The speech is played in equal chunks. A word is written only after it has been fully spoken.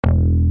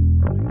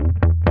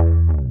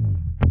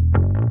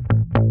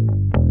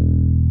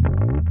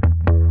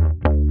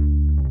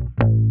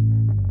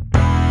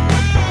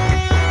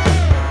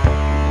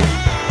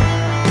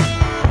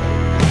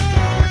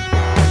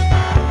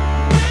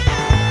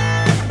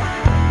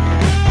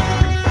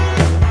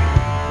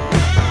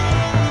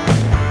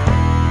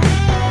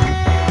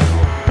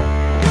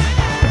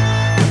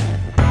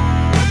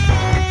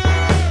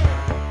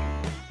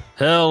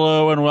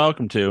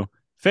welcome to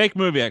Fake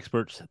Movie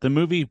Experts, the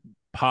movie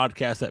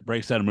podcast that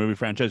breaks down a movie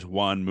franchise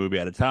one movie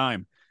at a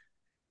time.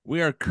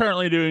 We are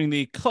currently doing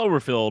the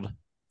Cloverfield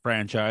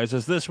franchise,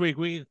 as this week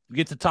we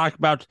get to talk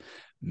about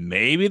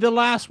maybe the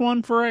last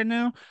one for right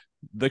now,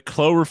 the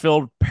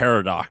Cloverfield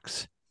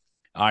Paradox.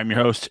 I'm your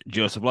host,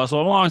 Joseph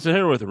Lessel, alongside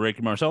here with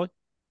Ricky Marcelli.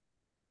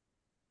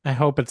 I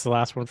hope it's the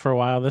last one for a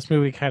while. This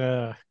movie kind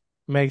of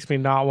makes me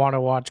not want to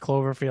watch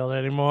Cloverfield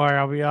anymore,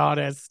 I'll be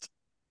honest.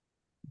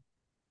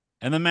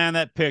 And the man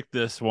that picked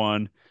this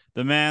one,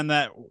 the man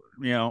that,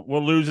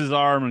 will lose his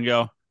arm and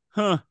go,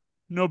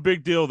 no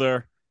big deal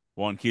there.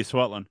 One Keith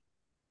Swetland.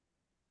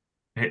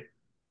 Hey,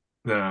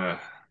 the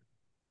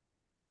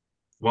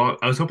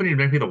I was hoping you'd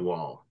make me the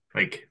wall,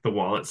 like the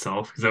wall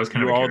itself, because that was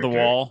kind of You a are the character.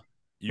 wall.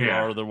 You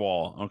Yeah. are the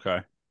wall. Okay.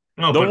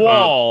 No, The but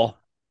wall.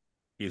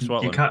 Keith you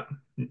Swetland.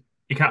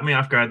 caught me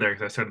off guard there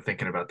because I started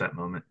thinking about that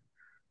moment.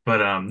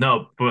 But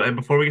no, but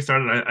before we get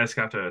started, I just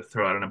have to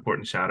throw out an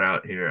important shout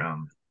out here.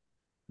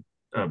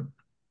 Uh,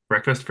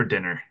 breakfast for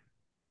dinner,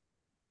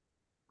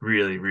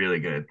 really, really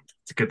good.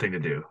 It's a good thing to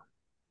do.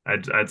 I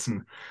had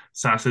some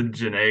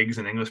sausage and eggs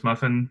and English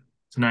muffin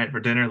tonight for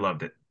dinner.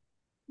 Loved it.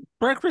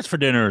 Breakfast for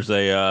dinner is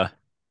I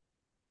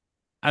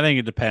think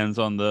it depends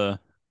on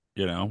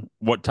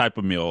what type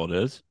of meal it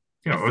is.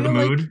 You I know, or the feel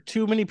like mood.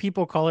 too many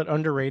people call it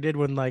underrated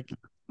when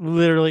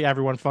literally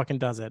everyone fucking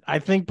does it. I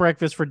think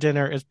breakfast for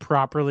dinner is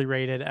properly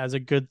rated as a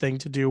good thing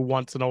to do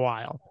once in a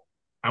while.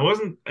 I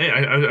wasn't.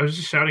 I was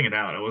just shouting it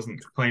out. I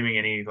wasn't claiming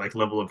any like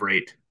level of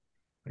rate.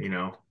 You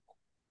know,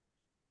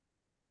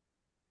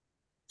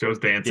 Joe's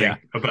Yeah. dancing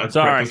about breakfast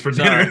Sorry. for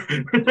Sorry.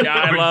 dinner. Yeah,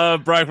 I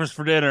love breakfast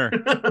for dinner.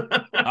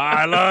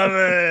 I love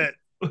it.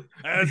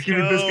 Let's Give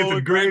me biscuits go and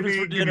with breakfast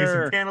for gravy. Give me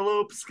some dinner.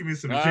 cantaloupes. Give me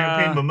some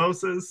champagne Uh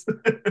mimosas.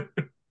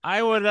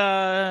 I would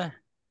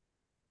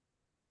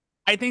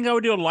I think I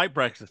would do a light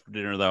breakfast for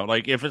dinner though.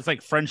 Like if it's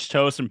like French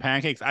toast and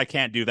pancakes, I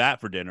can't do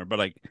that for dinner. But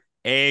like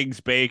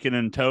eggs, bacon,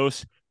 and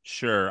toast,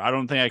 sure. I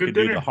don't think I Good could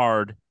do the dinner.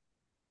 hard.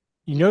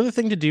 You know the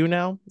thing to do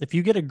now? If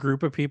you get a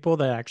group of people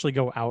that actually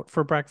go out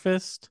for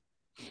breakfast,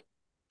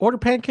 order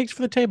pancakes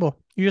for the table.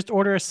 You just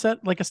order a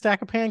set, like a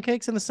stack of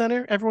pancakes in the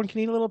center. Everyone can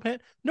eat a little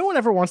No one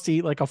ever wants to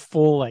eat like a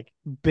full, like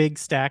big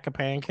stack of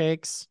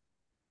pancakes.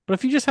 But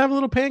if you just have a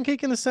little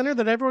pancake in the center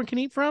that everyone can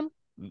eat from,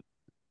 it's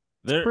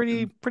There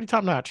pretty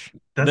top notch.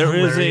 That's there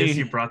is hilarious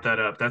you a brought that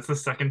up. That's the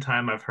second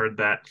time I've heard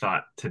that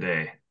thought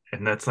today.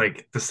 And that's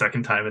like the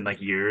second time in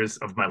like years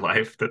of my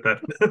life that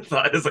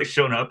thought has like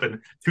shown up,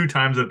 and two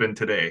times have been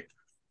today.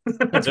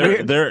 It's there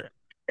weird. there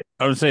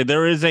I would say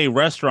there is a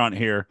restaurant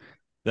here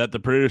that the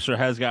producer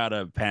has got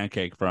a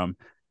pancake from,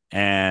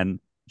 and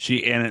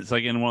it's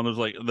like in one of those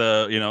like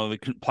the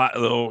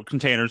little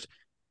containers,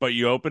 but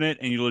you open it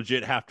and you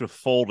legit have to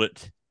fold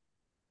it.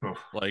 Oh,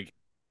 Like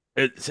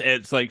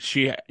it's like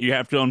you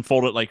have to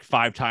unfold it like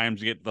five times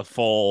to get the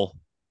full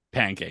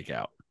pancake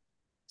out.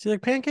 See,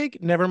 like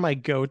pancake, never my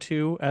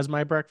go-to as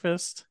my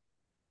breakfast.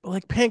 But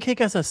like pancake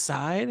as a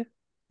side,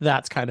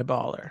 that's kind of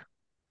baller.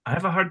 I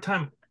have a hard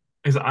time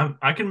because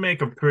I can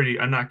make a pretty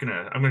I'm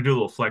gonna do a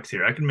little flex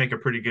here. I can make a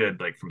pretty good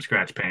like from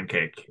scratch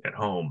pancake at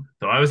home.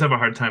 So I always have a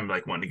hard time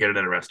like wanting to get it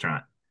at a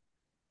restaurant.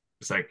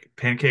 It's like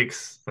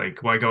pancakes,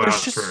 like why go There's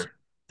out just for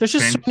there's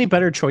just so pan many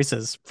better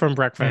choices from yeah.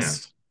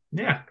 breakfast.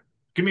 Yeah.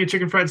 Give me a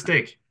chicken fried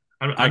steak.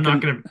 I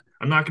can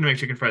I'm not gonna make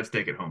chicken fried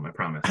steak at home, I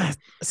promise.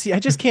 See, I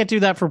just can't do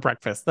that for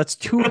breakfast. That's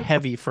too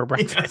heavy for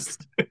Yes.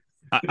 breakfast.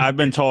 I've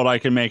been told I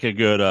can make a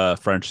good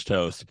French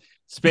toast.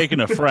 Speaking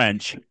of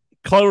French,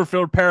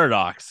 Cloverfield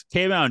Paradox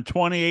came out in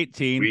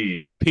 2018,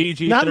 We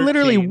PG Not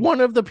literally 13.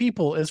 one of the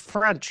people is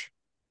French.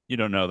 You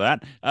don't know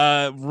that.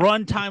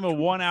 Runtime of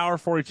 1 hour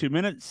 42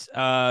 minutes.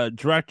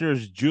 Director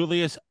is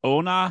Julius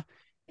Ona.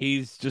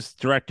 He's just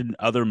directed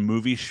other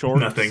movie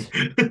nothing.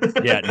 shorts.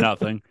 Yeah,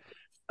 nothing.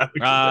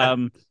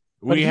 That.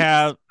 But We he's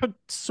have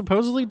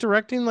supposedly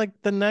directing like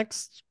the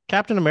next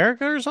Captain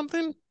America or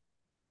something.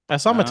 I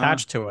saw him uh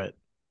attached to it.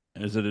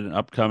 is it an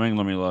upcoming?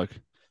 Let me look.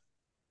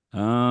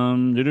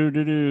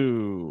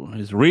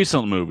 His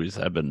recent movies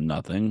have been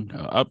nothing.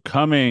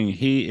 Upcoming,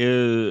 he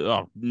is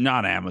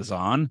not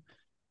Amazon.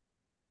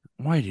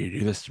 Why do you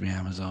do this to me,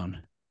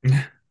 Amazon?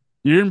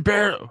 You didn't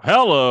bear.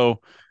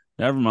 Hello.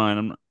 Never mind.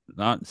 I'm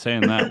not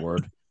saying that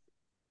word.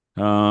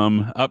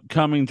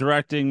 Upcoming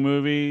directing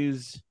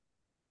movies.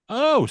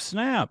 Oh,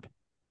 snap.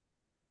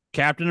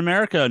 Captain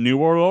America, New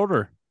World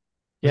Order.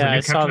 There's a Yeah, I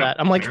new saw Captain that.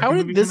 I'm like, America how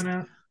did movie this? coming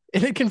out?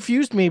 And it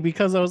confused me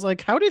because I was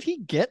like, how did he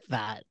get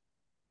that?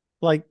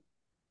 Like,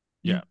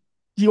 Yeah.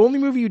 you, the only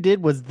movie you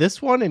did was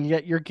this one, and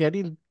yet you're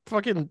getting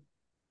fucking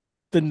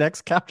the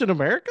next Captain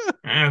America?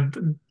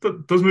 And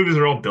those movies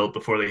are all built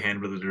before they hand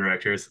over the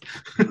directors.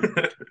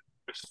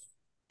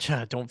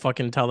 Don't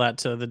fucking tell that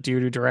to the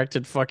dude who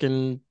directed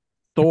fucking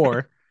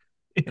Thor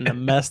and the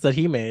mess that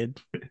he made.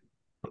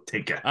 I'll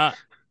take it.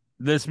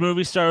 This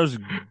movie stars,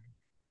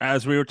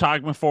 as we were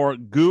talking before,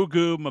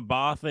 Gugu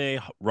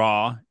Mbatha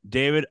Raw,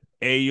 David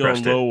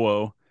Crushed it.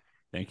 Ayolowo,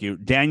 thank you,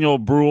 Daniel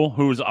Bruhl,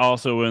 who's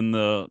also in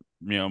the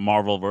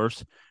Marvel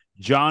verse,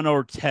 John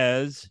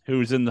Ortez,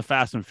 who's in the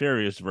Fast and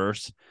Furious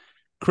verse,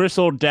 Chris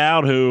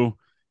O'Dowd, who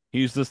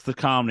he's just the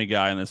comedy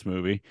guy in this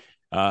movie.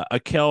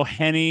 Akel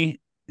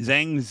Henny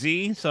Zhang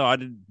Zi, so I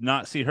did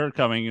not see her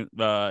coming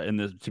in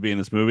this to be in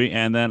this movie,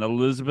 and then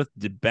Elizabeth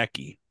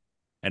Debicki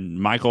and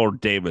Michael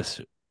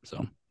Davis.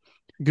 So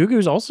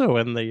Gugu's also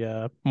in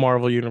the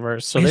Marvel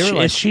universe, so is they were she,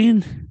 like, is she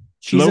in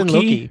she's in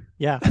Loki.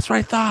 Yeah, That's what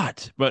I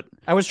thought, but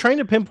I was trying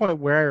to pinpoint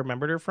where I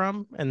remembered her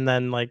from, and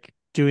then like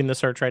doing the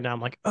search right now,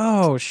 I'm like,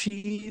 oh,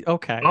 she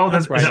okay, Oh,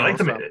 that's where is I that know like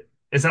her from.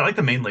 is that like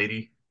the main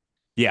lady?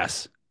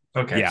 yes,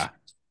 Okay. yeah,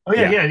 Oh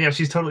yeah, yeah, yeah, yeah.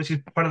 She's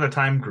part of the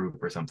time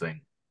group or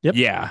something. Yep.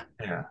 yeah.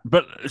 Yeah.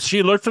 But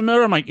she looked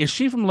familiar. I'm like, is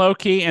she from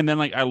Loki? And then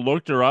like I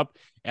looked her up,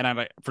 and I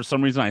like for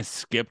some reason I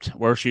skipped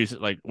where she's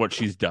like what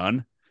she's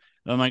done.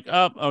 And I'm like,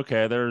 oh,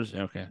 okay,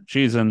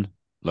 she's in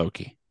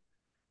Loki.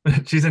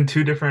 She's in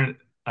two different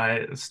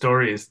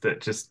stories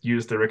that just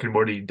use the Rick and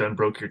Morty "done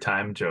broke your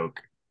time"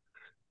 joke.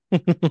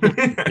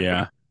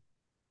 Yeah.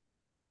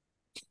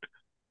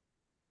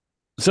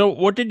 So,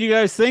 what did you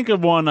guys think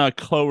of one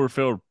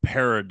Cloverfield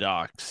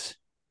Paradox?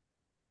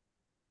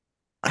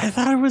 I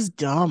thought it was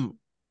dumb.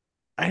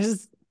 I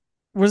just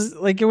was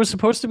like, it was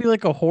supposed to be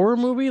like a horror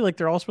movie, like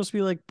they're all supposed to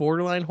be like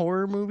borderline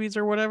horror movies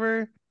or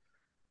whatever.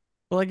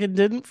 But like, it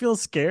didn't feel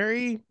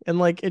scary, and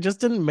like, it just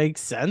didn't make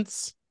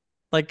sense.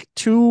 Like,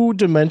 two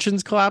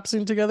dimensions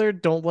collapsing together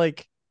don't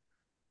like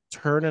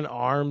turn an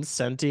arm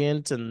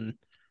sentient and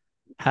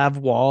have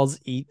walls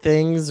eat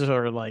things,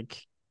 or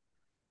like,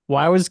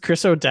 why was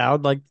Chris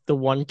O'Dowd like the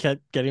one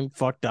kept getting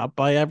fucked up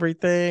by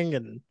everything?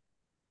 And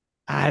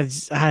I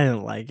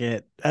didn't like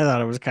it. I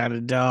thought it was kind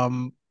of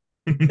dumb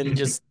and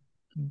just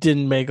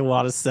didn't make a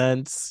lot of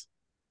sense,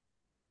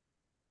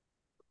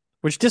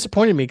 which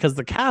disappointed me because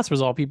the cast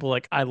was all people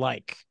like I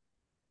like.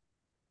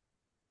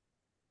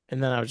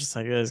 And then I was just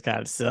like, this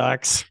kind of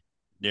sucks.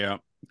 Yeah,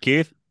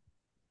 Keith.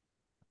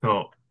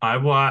 So I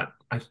watched.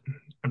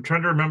 I'm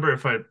trying to remember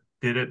if I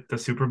did it the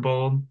Super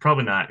Bowl.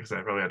 Probably not because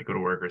I probably had to go to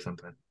work or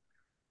something.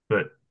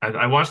 But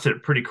I watched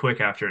it pretty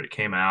quick after it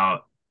came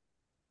out,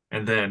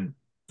 and then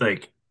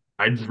like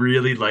I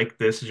really like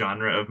this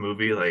genre of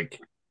movie. Like,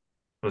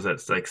 what was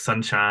that like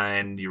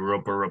Sunshine,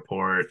 Europa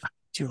Report?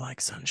 Do you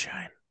like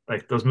Sunshine?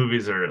 Like those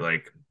movies are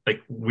like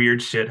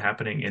weird shit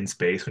happening in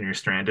space when you're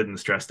stranded and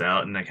stressed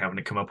out and like having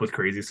to come up with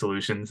crazy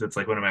solutions. It's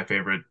like one of my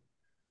favorite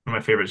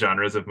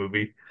genres of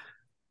movie.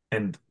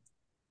 And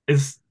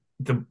is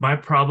the my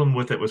problem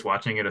with it was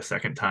watching it a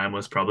second time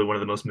was probably one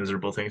of the most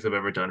miserable things I've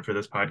ever done for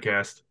this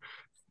podcast.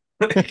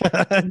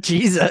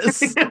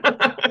 Jesus.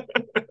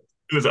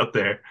 It was up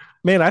there.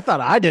 Man, I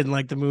thought I didn't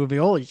like the movie.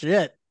 Holy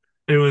shit.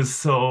 It was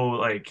so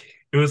like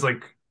it was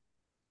like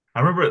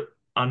I remember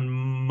on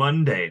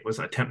Monday was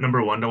attempt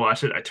number one to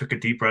watch it. I took a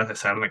deep breath, I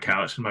sat on the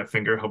couch and my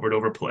finger hovered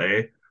over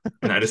play,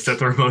 and I just set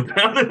the remote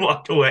down and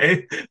walked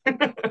away.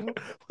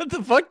 What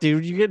the fuck,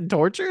 dude? You getting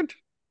tortured?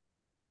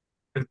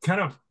 It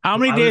kind of How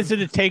many I days was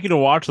did it take you to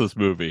watch this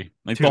movie?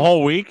 Like the two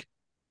whole week?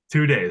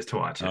 2 days to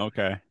watch it.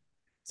 Okay.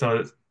 So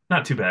it's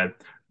not too bad.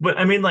 But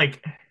I mean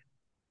like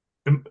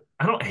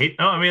I don't hate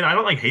no, I mean I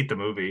don't like hate the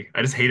movie.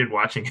 I just hated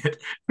watching it.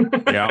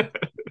 Yeah.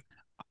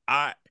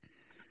 I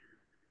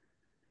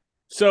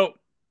so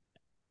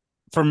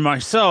for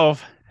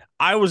myself,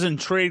 I was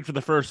intrigued for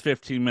the first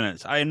 15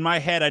 minutes. In my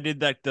head I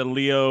did like the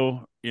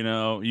Leo,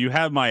 you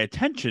have my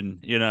attention,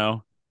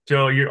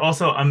 Joe, you're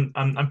also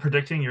I'm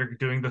predicting you're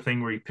doing the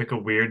thing where you pick a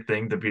weird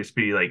thing to just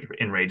be like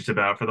enraged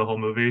about for the whole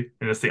movie,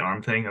 and it's the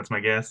arm thing. That's my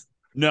guess.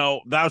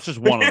 No, that was just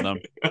one of them.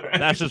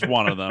 That's just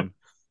one of them.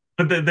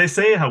 But they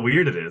say how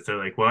weird it is. They're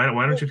like, why don't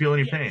Well, you feel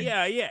any yeah, pain?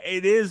 yeah.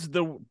 It is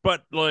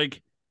but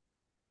like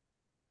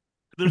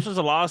there's just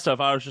a lot of stuff.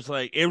 I was just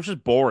like, it was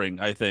just boring.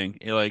 I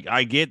think like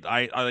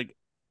I like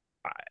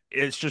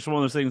it's just one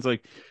of those things.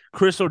 Like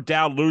Chris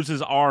O'Dowd loses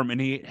his arm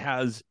and he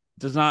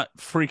does not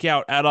freak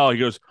out at all. He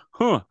goes,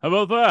 "Huh? How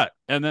about that?"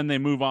 And then they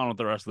move on with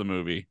the rest of the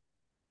movie.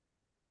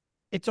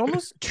 It's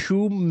almost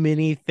too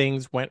many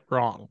things went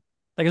wrong.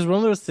 Like, it's one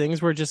of those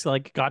things where it just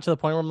like got to the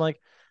point where I'm like,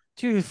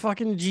 dude,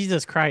 fucking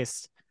Jesus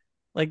Christ.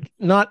 Like,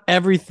 not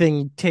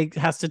everything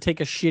has to take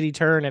a shitty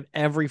turn at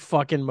every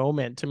fucking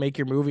moment to make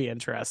your movie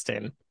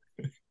interesting.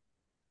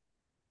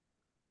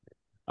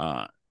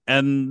 Uh,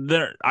 and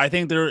I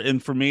think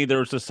and for me, there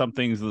was just some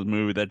things in the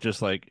movie that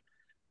just like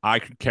I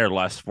could care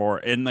less for.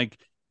 And like,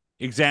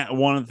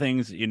 one of the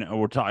things,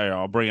 we're talking,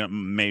 I'll bring it up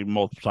maybe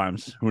multiple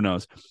times. Who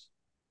knows?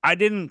 I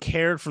didn't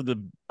care for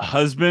the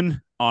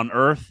husband on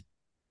Earth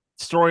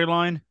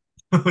storyline.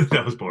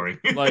 That was boring.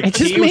 Like, It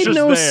just he was made just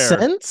no there.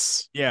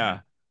 sense.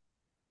 Yeah.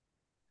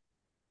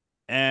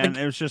 And Like,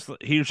 it was just,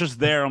 he was just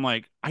there. I'm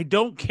like, I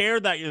don't care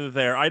that you're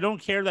there. I don't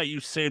care that you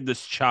saved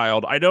this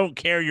child. I don't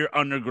care you're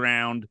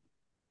underground.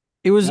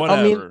 it was, I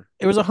mean, Whatever.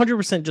 it was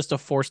 100% just a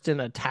forced in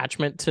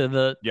attachment to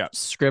the Yeah.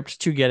 script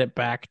to get it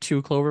back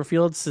to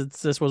Cloverfield,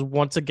 since this was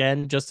once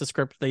again just a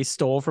script they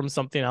stole from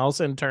something else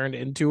and turned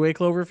into a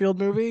Cloverfield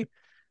movie.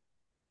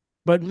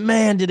 But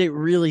man, did it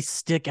really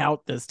stick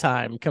out this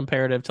time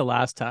comparative to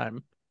last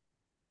time.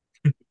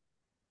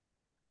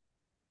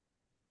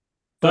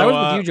 But I So, was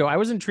with you, Joe. I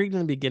was intrigued in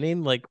the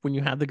beginning, like when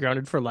you had the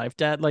grounded for life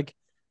dad. Like,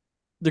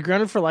 The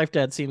Grounded for Life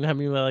dad seemed to have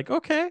me like,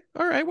 okay,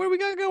 all right, what do we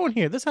got going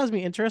here? This has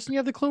me interested. You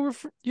have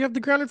the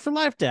Grounded for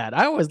Life dad.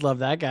 I always love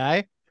that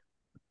guy.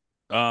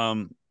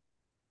 Um,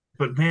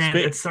 But man, spa-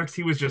 it sucks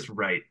he was just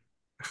right.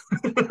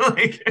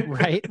 Like,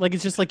 Right? Like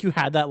it's just like you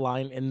had that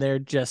line in there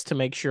just to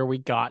make sure we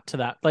got to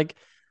that. Like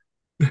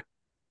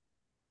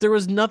there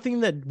was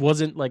nothing that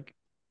wasn't like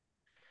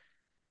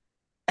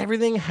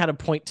everything had a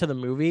point to the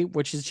movie,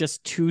 which is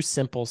just too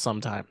simple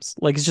sometimes.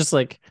 Like it's just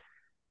like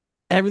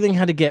everything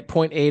had to get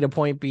point A to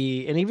point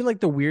B, and even like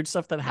the weird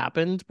stuff that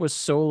happened was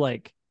so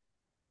like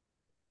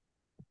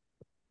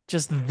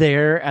just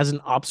there as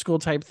an obstacle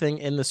type thing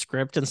in the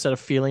script instead of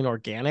feeling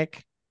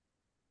organic.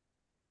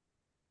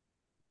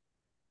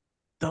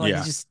 That like it's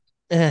yeah. just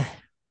eh.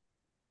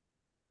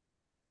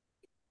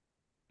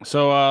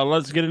 So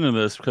let's get into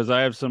this because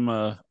I have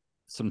some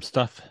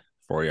stuff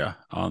for you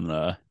on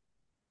the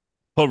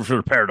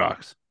Cloverfield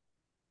Paradox.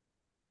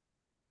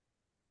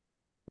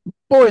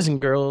 Boys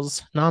and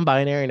girls,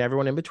 non-binary and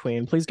everyone in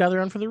between, please gather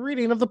around for the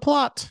reading of the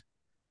plot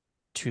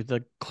to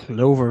the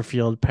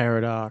Cloverfield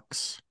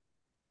Paradox.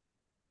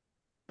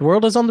 The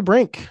world is on the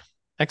brink.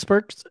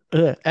 Experts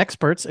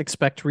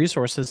expect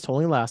resources to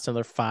only last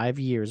another 5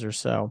 years or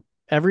so.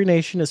 Every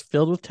nation is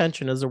filled with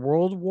tension as a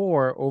world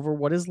war over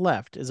what is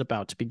left is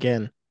about to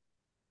begin.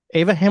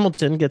 Ava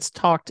Hamilton gets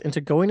talked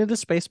into going into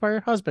space by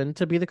her husband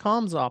to be the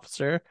comms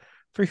officer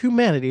for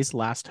humanity's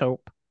last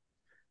hope.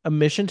 A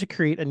mission to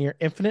create a near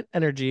infinite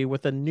energy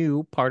with a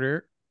new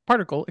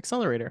particle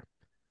accelerator.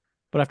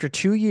 But after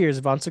 2 years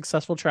of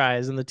unsuccessful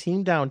tries and the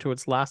team down to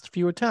its last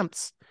few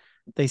attempts,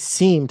 they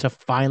seem to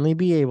finally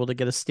be able to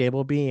get a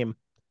stable beam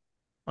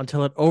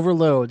until it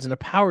overloads and a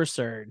power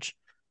surge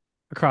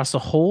across the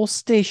whole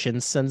station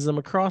sends them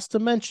across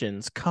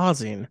dimensions,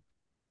 causing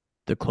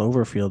the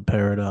Cloverfield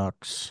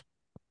Paradox.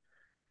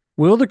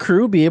 Will the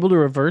crew be able to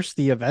reverse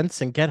the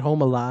events and get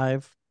home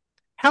alive?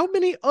 How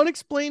many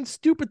unexplained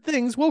stupid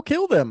things will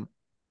kill them?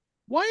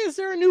 Why is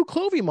there a new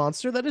Clovy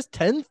monster that is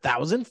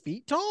 10,000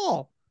 feet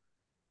tall?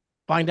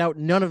 Find out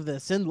none of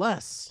this and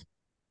less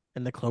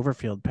in the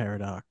Cloverfield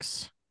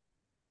Paradox.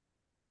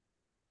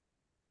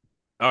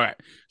 All right.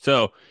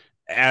 So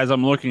as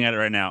I'm looking at it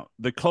right now,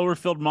 the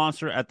Cloverfield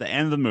monster at the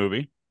end of the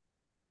movie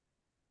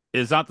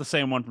is not the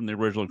same one from the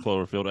original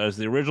Cloverfield, as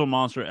the original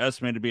monster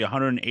estimated to be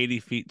 180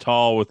 feet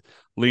tall with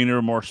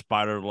leaner, more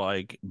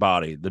spider-like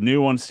body. The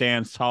new one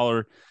stands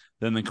taller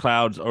than the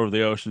clouds over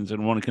the oceans,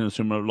 and one can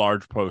assume a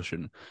large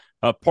portion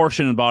of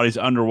the body's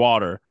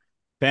underwater.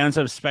 Fans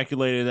have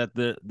speculated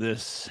that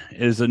this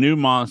is a new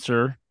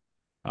monster,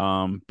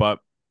 but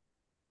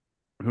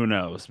who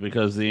knows?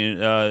 Because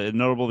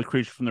the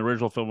creature from the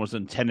original film was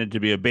intended to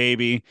be a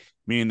baby,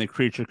 meaning the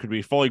creature could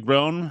be a fully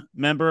grown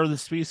member of the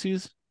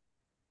species.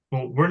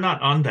 well, we're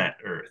not on that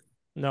Earth,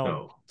 No,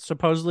 though.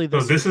 supposedly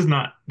So this is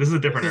this is a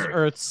this different is Earth.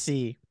 Earth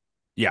C.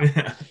 Yeah.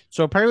 Yeah.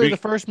 So apparently the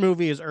Be- first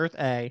movie is Earth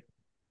A.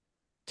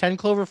 10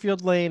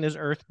 Cloverfield Lane is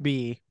Earth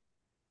B.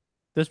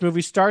 This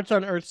movie starts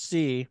on Earth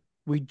C.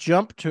 We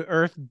jump to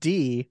Earth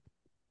D,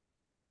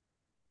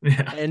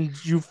 Yeah. and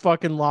you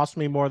fucking lost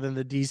me more than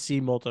the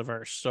DC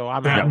multiverse. So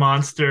I'm That out.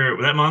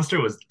 Yep. monster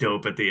was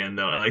dope at the end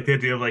though. I like the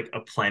idea of like a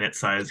planet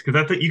size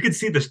because you could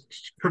see the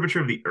curvature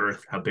of the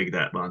Earth, how big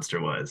that monster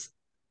was.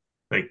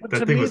 Like But to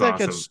that thing me, was that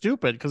gets awesome.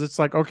 stupid because it's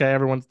like, okay,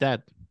 everyone's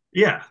dead.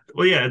 Yeah.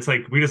 Well, yeah. It's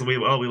like we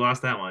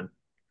lost that one.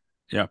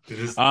 Yeah. It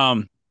just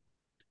Um,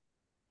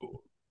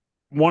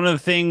 One of the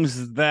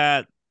things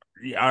that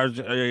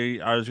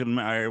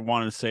I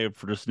wanted to say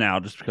for just now,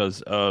 just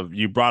because of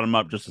you brought him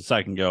up just a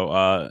second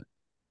ago.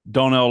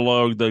 Donnell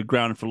Logue, the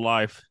Grounded for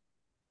Life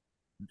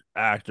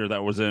actor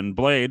that was in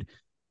Blade.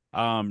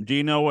 Do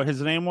you know what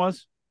his name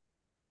was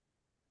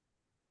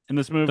in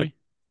this The movie?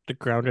 the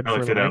grounded I for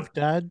looked it life up.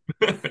 dad.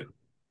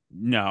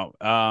 No.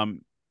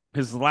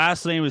 His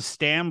last name is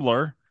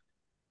Stambler,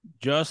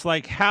 just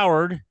like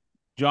Howard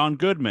John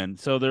Goodman.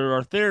 So there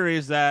are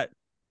theories that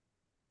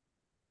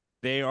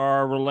they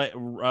are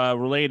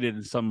related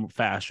in some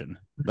fashion.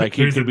 Like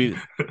he There's could a be,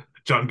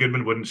 John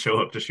Goodman wouldn't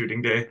show up to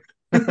shooting day.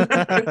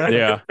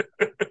 yeah,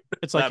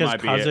 It's like that his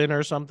might be it. cousin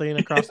or something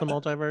across the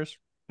multiverse.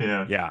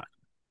 Yeah. Yeah.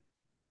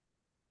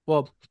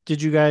 Well,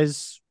 did you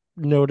guys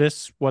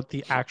notice what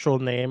the actual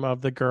name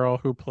of the girl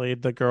who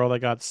played the girl that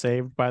got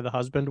saved by the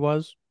husband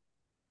was?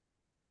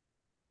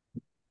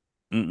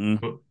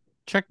 Mm-mm.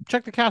 Check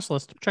the cast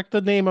list. Check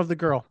the name of the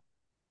girl.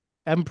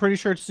 I'm pretty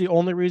sure it's the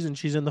only reason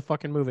she's in the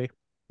fucking movie.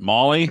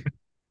 Molly.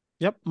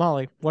 Yep,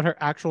 Molly. What her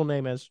actual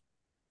name is.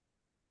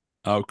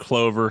 Oh,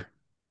 Clover.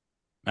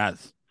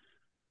 That's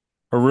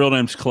her real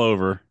name's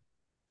Clover. Dang,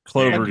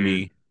 Clover Like dude.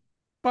 knee.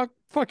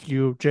 fuck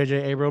you,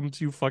 J.J. Abrams,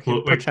 you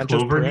fucking pretentious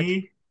Clover prick.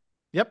 knee?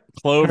 Yep. Her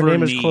Clover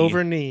name is knee.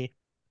 Clover Knee.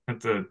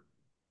 That's a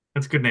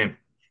that's a good name.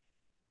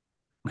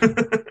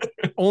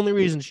 Only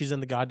reason she's in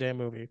the goddamn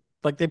movie.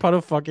 Like they put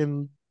a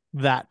fucking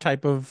that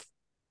type of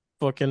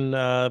fucking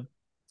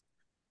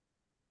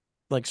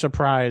like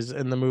surprise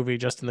in the movie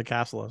just in the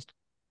cast list.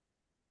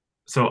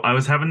 So I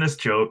was having this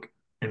joke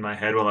in my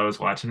head while I was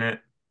watching it,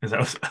 because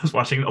I was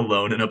watching it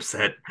alone and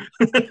upset.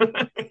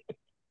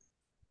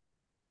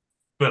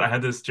 But I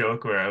had this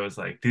joke where I was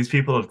like, these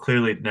people have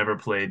clearly never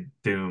played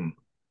Doom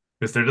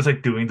because they're just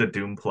like doing the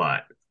Doom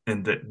plot,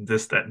 and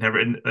that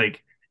never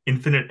like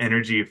infinite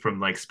energy from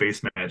like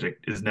space magic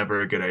is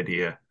never a good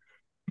idea.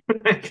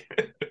 Like,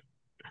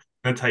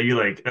 that's how you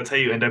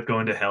end up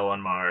going to hell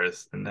on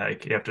Mars, and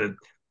like you have to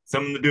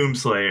summon the Doom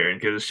Slayer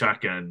and get a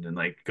shotgun and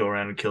like go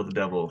around and kill the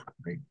devil.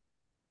 Like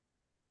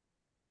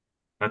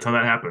that's how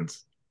that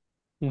happens.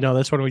 No,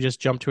 this one we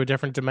just jump to a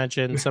different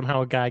dimension.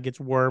 Somehow a guy gets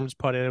worms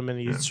put in him and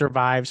he Yeah.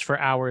 survives for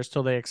hours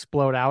till they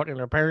explode out and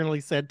are apparently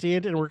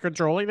sentient and we're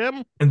controlling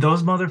him. And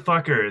those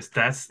motherfuckers,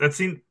 that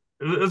scene,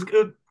 it was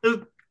good. It was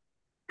a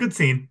good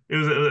scene. It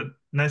was a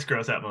nice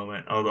gross out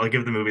moment. I'll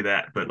give the movie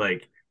that. But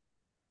like,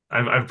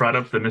 I've brought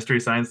up the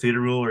Mystery Science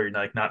Theater rule where you're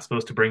like not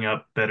supposed to bring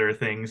up better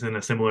things in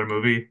a similar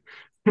movie.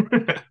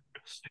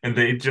 And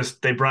they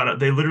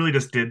literally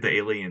just did the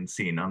alien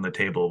scene on the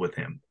table with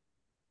him.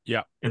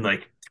 Yeah. And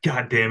like,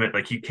 god damn it,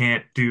 like you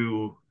can't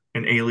do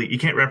an alien, you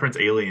can't reference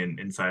alien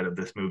inside of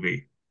this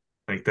movie.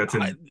 Like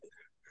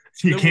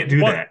you can't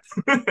do one,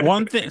 that.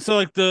 one thing. So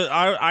like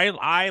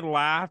I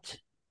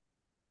laughed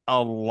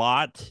a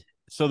lot.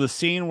 So the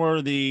scene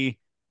where the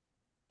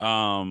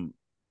um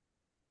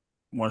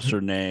what's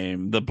her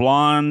name? The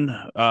blonde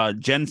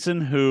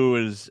Jensen who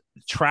is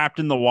trapped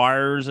in the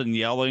wires and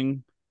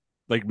yelling,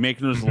 like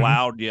making those Mhm.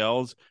 loud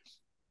yells.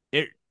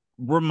 It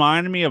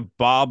reminded me of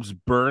Bob's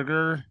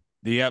Burger,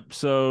 the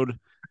episode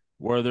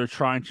where they're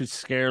trying to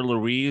scare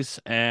Louise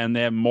and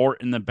they have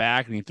Mort in the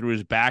back and he threw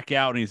his back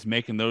out and he's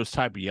making those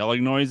type of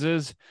yelling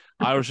noises.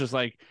 I was just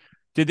like,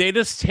 did they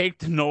just take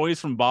the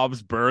noise from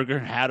Bob's Burger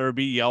and had her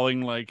be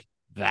yelling like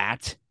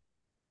that?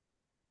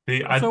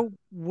 The, I, Also,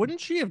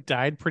 wouldn't she have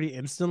died pretty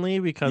instantly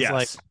because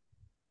like Yes.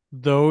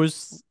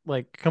 those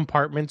like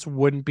compartments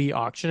wouldn't be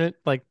auctioned,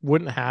 like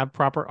wouldn't have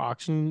proper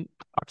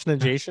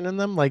oxygenation in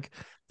them? Like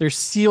they're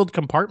sealed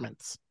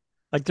compartments.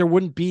 Like there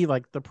wouldn't be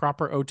like the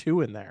proper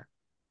O2 in there.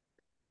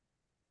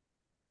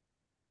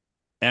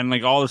 And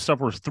like all this stuff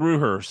was through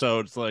her. So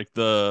it's like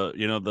the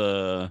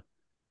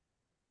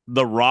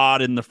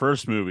rod in the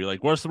first movie.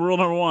 Like, what's the rule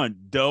number one?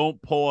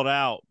 Don't pull it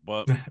out.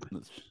 But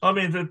I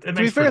mean, it To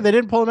be makes fair, for they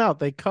didn't pull him out.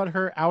 They cut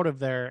her out of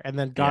there and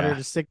then got her yeah.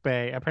 to sick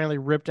bay. Apparently,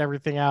 ripped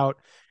everything out.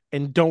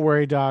 And don't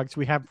worry, dogs.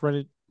 We have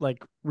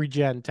like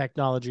regen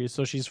technology,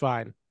 so she's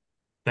fine.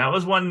 that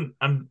was one.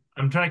 I'm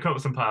trying to come up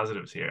with some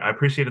positives here. I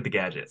appreciated the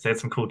gadgets. They had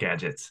some cool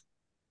gadgets,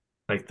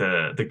 like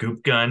the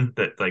goop gun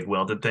that like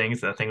welded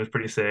things. That thing was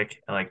pretty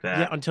sick. I like Yeah,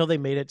 that. until they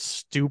made it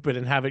stupid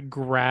and have it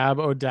grab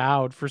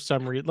O'Dowd for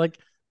some reason. Like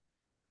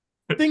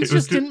things It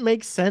was just didn't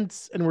make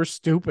sense and were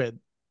stupid.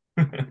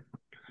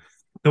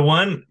 the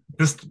one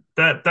this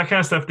that kind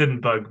of stuff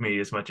didn't bug me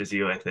as much as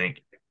you, I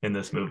think, in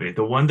this movie.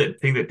 The one that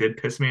thing that did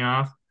piss me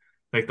off,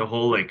 like the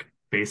whole like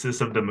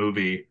basis of the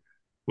movie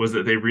was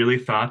that they really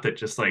thought that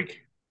just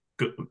like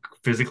g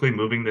physically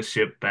moving the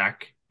ship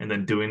back and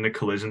then doing the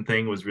collision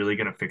thing was really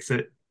going to fix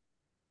it.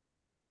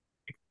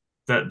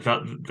 That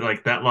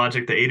like that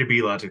logic, the A to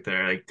B logic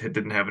there, like it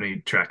didn't have any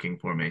tracking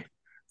for me.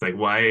 It's like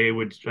why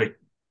would like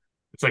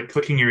it's like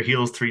clicking your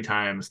heels 3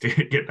 times to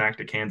get back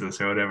to Kansas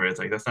or whatever. It's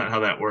like that's not how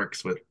that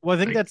works with Well, I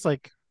think like that's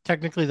like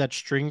technically that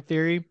string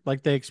theory.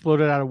 Like they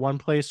exploded out of one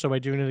place, so by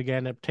doing it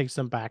again, it takes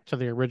them back to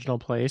the original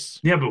place.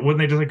 yeah, but wouldn't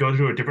they just like go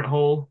through a different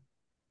hole?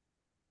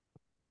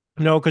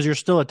 No, because you're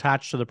still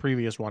attached to the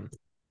previous one.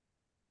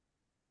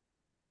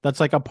 That's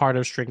like a part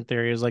of string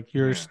theory, is like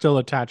you're Yeah. still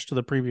attached to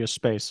the previous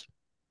space.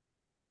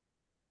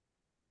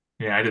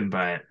 Yeah, I didn't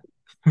buy it.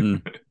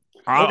 Mm. Okay,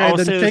 I'll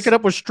then say take this. it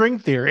up with string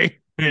theory.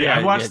 Hey, Yeah, I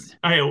yeah. watched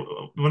I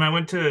when I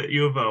went to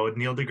U of O,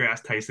 Neil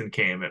deGrasse Tyson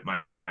came at my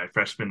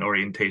freshman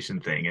orientation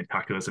thing and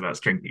talked to us about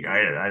string theory.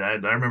 I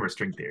remember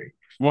string theory.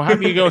 We'll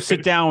have you go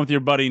sit down with your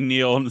buddy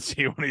Neil and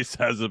see what he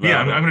says Yeah,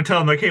 about I'm it. gonna tell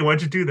him like, hey,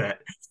 why'd you do that?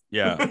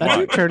 Yeah. That Why?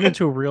 dude turned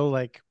into a real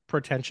like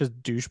pretentious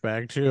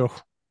douchebag too.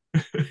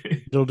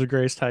 Neil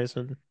deGrasse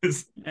Tyson. Eh,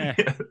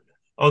 Yeah.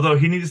 Although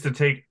he needs to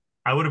take,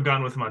 I would have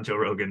gone with him on Joe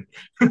Rogan.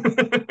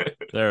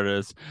 there it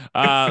is.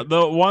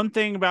 The one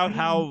thing about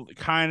how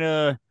kind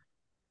of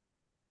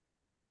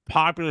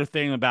popular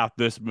thing about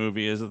this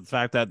movie is the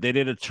fact that they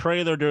did a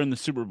trailer during the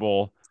Super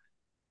Bowl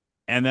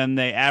and then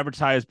they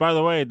advertised, by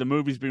the way, the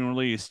movie's being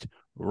released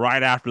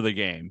right after the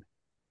game.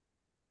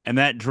 And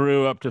that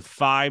drew up to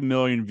 5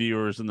 million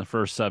viewers in the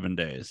first 7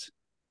 days.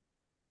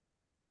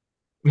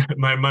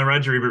 My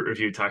Roger Ebert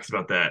review talks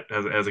about that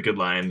as a good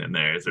line in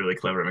there. It's really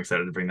clever. I'm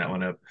excited to bring that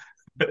one up.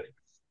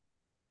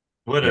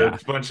 What a Yeah.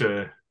 bunch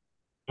of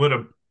what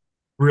a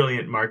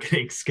brilliant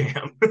marketing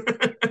scam.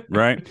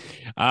 Right.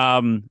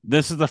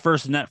 This is the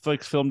first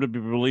Netflix film to be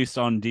released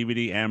on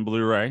DVD and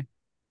Blu-ray.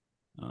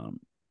 Um,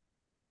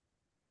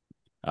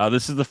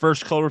 this is the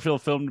first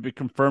Cloverfield film to be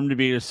confirmed to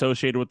be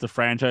associated with the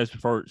franchise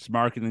before its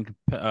marketing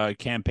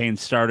campaign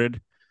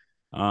started.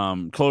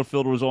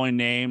 Cloverfield was only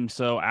named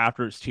so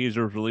after its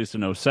teaser was released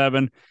in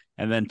 2007,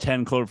 and then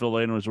 10 Cloverfield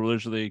Lane was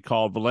originally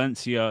called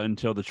Valencia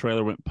until the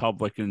trailer went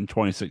public in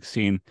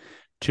 2016,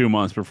 2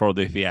 months before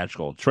the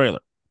theatrical trailer.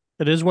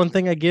 It is one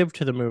thing I give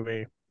to the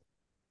movie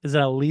is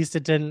that at least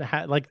it didn't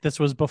have like this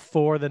was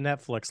before the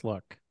Netflix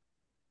look.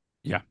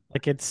 Yeah.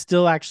 Like it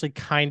still actually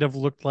kind of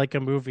looked like a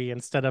movie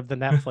instead of the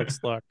Netflix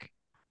look,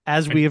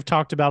 as we have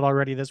talked about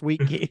already this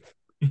week, Keith.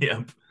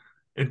 Yep.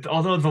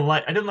 Although the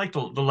light, I didn't like the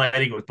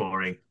lighting was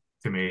boring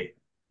to me.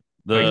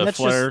 I mean, The Like, that's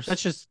flares.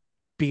 just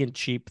being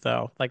cheap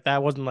though. Like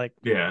that wasn't like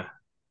yeah,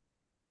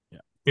 Yeah.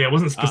 yeah, it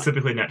wasn't Uh,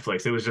 specifically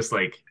Netflix. It was just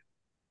like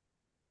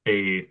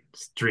a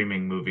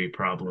streaming movie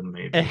problem,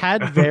 it maybe.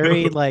 had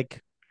very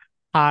like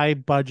high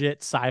budget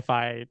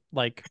sci-fi,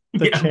 like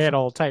the Yeah,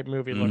 channel type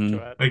movie look to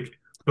mhm. it. like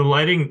the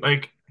lighting,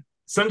 like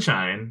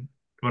Sunshine,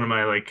 one of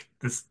my like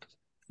this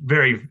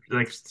very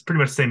like it's pretty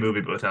much the same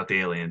movie but without the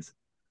aliens.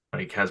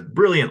 Like has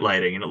brilliant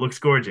lighting and it looks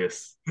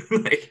gorgeous.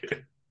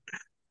 Like,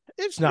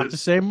 It's not the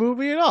same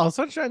movie at all.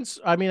 Sunshine's,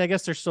 I mean, I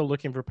guess they're still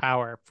looking for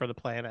power for the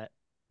planet.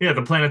 yeah,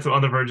 the planet's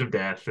on the verge of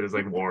death. There's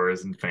like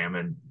wars and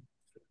famine.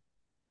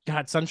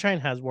 God, Sunshine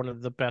has one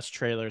of the best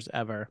trailers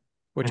ever,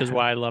 which is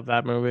why I love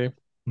that movie.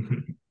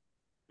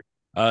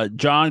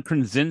 John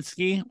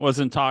Krasinski was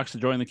in talks to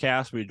join the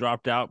cast, but he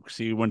dropped out because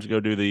he went to go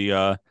do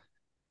the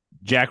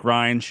Jack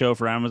Ryan show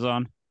for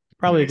Amazon.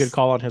 Probably a good Nice.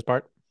 call on his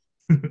part.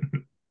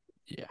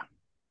 Yeah.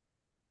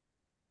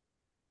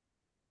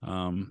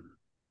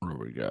 Where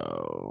we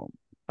go?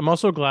 I'm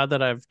also glad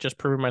that I've just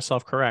proven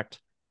myself correct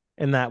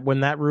in that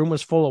when that room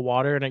was full of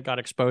water and it got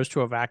exposed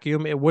to a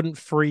vacuum, it wouldn't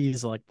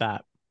freeze like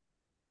that.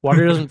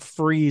 Water doesn't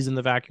freeze in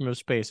the vacuum of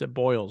space, it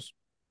boils.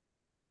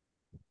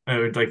 I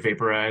would like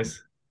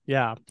vaporize.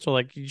 Yeah. So,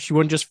 like, she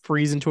wouldn't just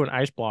freeze into an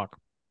ice block.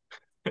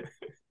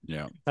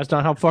 Yeah. That's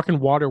not how fucking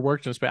water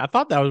works in space. I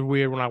thought that was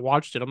weird when I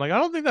watched it. I'm like, I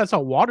don't think that's how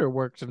water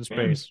works in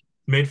Yeah, space.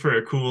 made for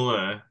a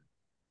cool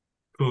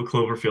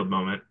Cloverfield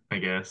moment, I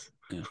guess.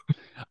 Yeah.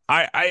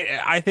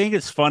 I think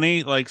it's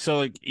funny, like so,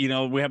 like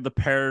we have the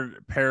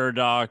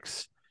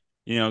paradox,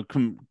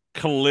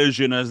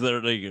 collision as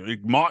they're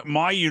like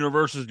my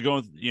universe is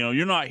going,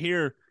 you're not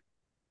here,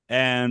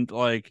 and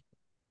like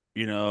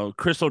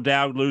Crystal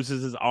Dowd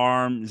loses his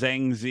arm,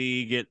 Zhang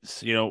Zi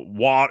gets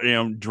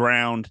water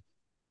drowned,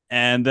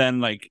 and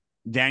then like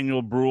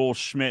Daniel Bruhl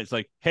Schmidt's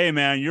like, hey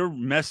man, you're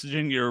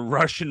messaging your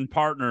Russian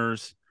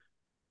partners,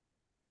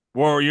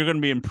 or you're gonna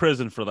be in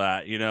prison for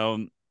that,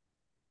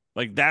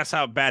 like that's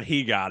how bad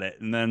he got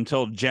it. And then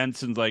until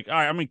Jensen's like, all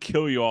right, I'm gonna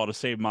kill you all to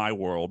save my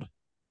world.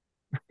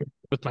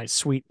 With my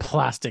sweet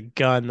plastic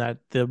gun that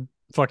the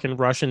fucking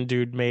Russian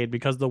dude made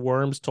because the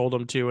worms told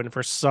him to. And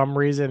for some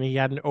reason, he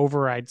had an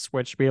override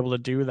switch to be able to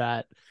do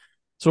that.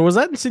 So, was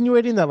that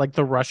insinuating that, like,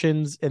 the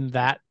Russians in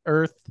that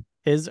Earth,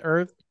 his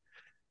Earth,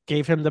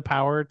 gave him the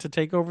power to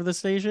take over the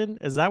station?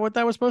 Is that what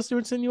that was supposed to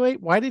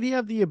insinuate? Why did he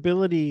have the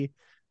ability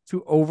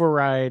to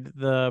override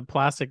the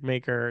plastic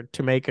maker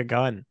to make a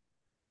gun?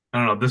 I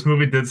don't know. This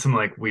movie did some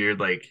like weird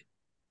like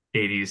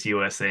 80s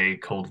USA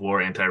Cold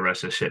War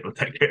anti-Russia shit with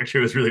that character.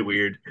 It was really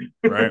weird.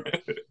 Right.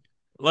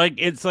 Like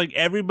it's like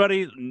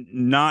everybody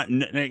not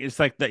it's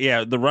like that,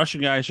 yeah, the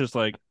Russian guy is just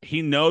like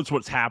he knows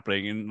what's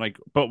happening, and like,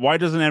 but why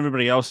doesn't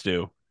everybody else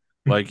do?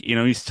 Like,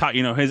 he's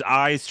his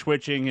eyes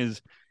twitching,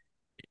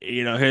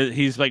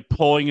 he's like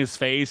pulling his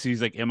face,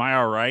 he's like, am I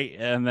all right?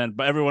 And then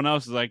but everyone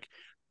else is like,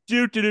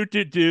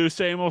 do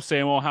same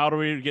old, how do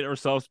we get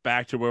ourselves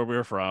back to where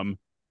we're from?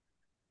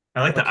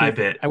 I like Well, the eye Keith,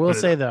 bit I will when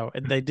say though,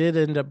 they did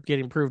end up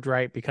getting proved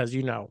right because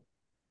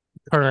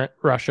current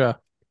Russia.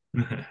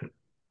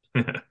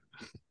 it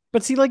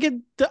But see, like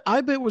the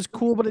I bit was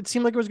cool, but it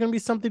seemed like it was going to be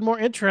something more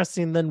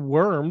interesting than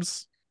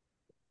worms.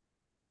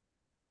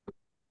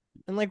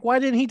 And like, why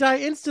didn't he die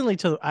instantly?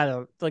 To I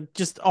don't like,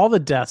 just all the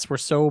deaths were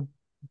so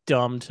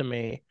dumb to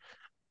me.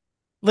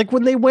 Like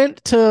when they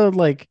went to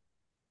like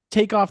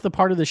take off the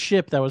part of the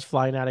ship that was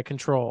flying out of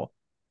control,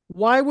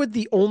 why would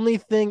the only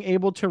thing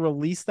able to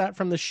release that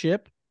from the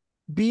ship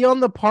be on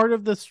the part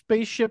of the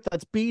spaceship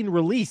that's being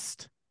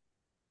released?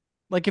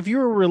 Like if you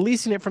were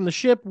releasing it from the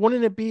ship,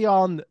 wouldn't it be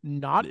on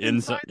not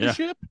Inside, inside the yeah,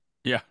 ship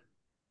yeah.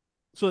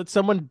 so that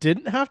someone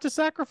didn't have to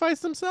sacrifice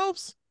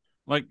themselves?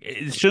 Like,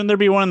 shouldn't there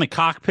be one in the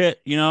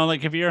cockpit?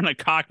 Like if you're in a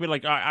cockpit,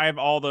 like I have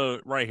all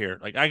the right here.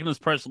 Like I can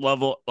just press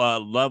level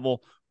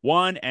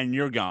one and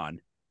you're gone.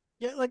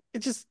 Yeah, like it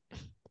just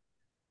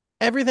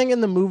everything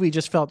in the movie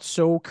just felt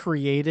so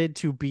created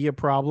to be a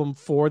problem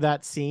for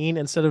that scene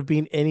instead of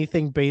being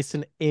anything based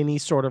in any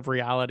sort of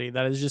reality.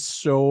 That is just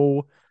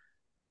so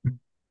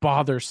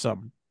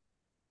bothersome.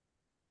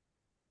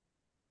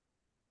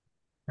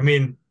 I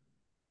mean,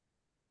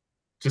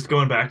 just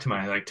going back to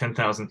my like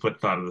 10,000 foot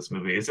thought of this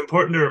movie, it's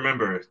important to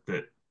remember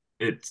that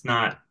it's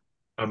not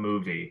a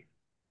movie.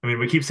 I mean,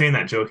 we keep saying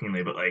that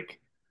jokingly, but like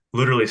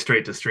literally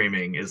straight to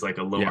streaming is like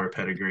a Yeah. lower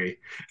pedigree.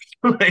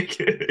 Like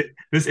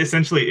this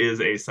essentially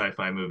is a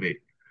sci-fi movie.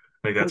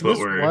 Like Well, that's what this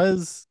we're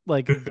was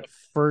like the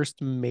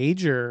first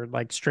major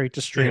like straight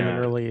to streaming yeah,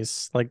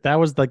 release. Like that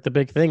was like the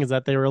big thing is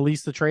that they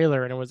released the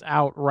trailer and it was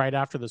out right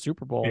after the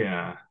Super Bowl.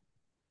 yeah.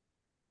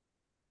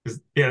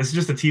 Yeah, this is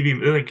just a TV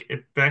like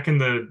back in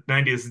the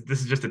 90s,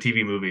 this is just a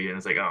TV movie and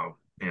it's like, oh,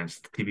 yeah, it's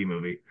just a TV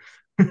movie.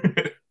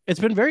 It's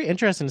been very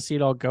interesting to see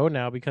it all go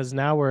now because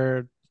now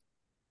we're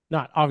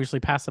not obviously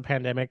past the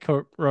pandemic.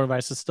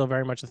 Coronavirus is still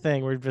very much a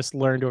thing. We've just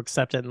learned to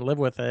accept it and live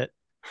with it.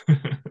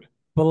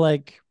 But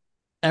like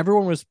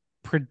everyone was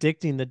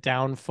predicting the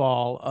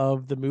downfall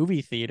of the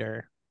movie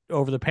theater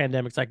over the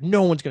pandemic. It's like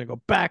no one's gonna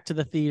go back to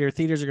the theater.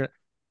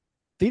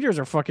 Theaters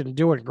are fucking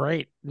doing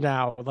great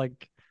now.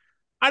 Like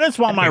I just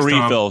want my Thanks,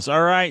 Tom. refills.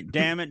 All right,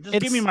 damn it, just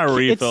give me my it's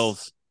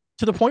refills.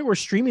 to the point where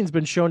streaming's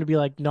been shown to be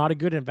like not a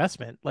good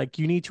investment. Like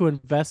you need to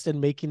invest in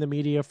making the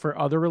media for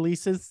other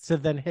releases to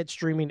then hit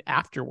streaming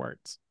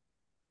afterwards.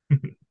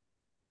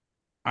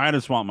 I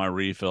just want my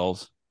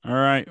refills. All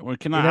right, well,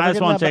 can You're I never just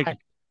getting want that to take. back.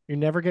 You're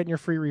never getting your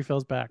free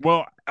refills back.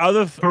 Well,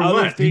 For other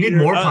what? Do you need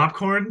theater, more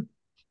popcorn?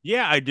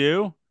 yeah, I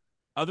do.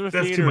 Other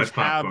That's too theaters much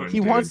have. popcorn. He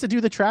dude. wants to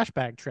do the trash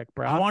bag trick,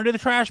 bro. I want to do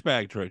the trash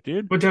bag trick,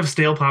 dude. But to have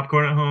stale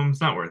popcorn at home,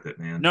 it's not worth it,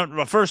 man. No,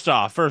 well, first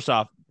off,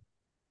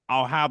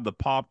 I'll have the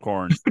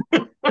popcorn.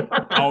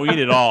 I'll eat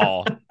it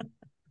all.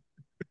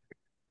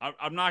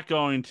 I'm not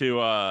going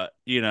to,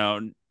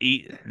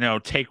 eat,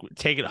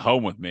 take it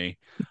home with me.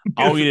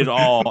 I'll eat it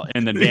all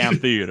in the damn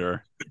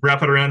theater.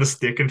 Wrap it around a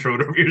stick and throw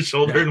it over your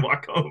shoulder Yeah. and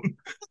walk home.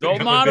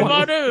 Don't mind if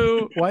I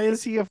do. Why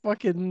is he a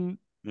fucking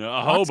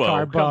A hobo.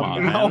 hobo. Come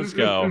on, man. Let's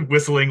go.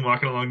 Whistling,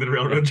 walking along the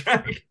railroad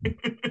track.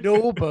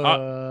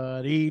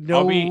 nobody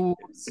knows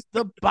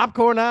the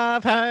popcorn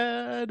I've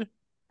had?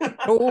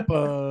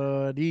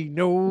 Nobody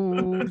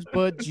knows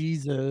but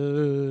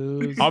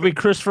Jesus. I'll be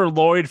Christopher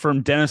Lloyd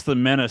from Dennis the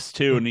Menace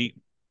too, and eat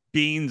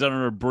beans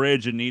under a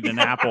bridge and eat an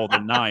apple with a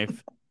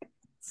knife.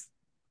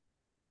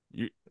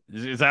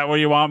 Is that where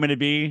you want me to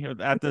be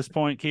at this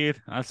point, Keith?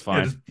 That's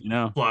fine.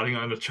 Plotting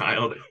on a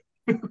child.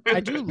 I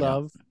do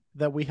love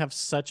that we have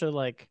such a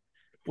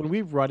when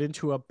we run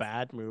into a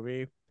bad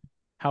movie,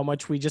 how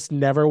much we just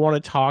never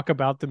want to talk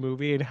about the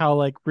movie and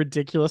how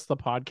ridiculous the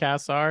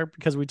podcasts are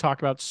because we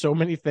talk about so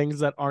many things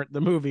that aren't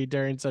the movie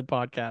during said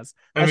podcast.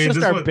 That's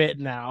just our bit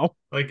now.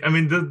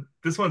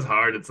 This one's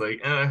hard. It's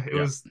it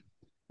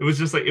was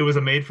just it was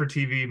a made for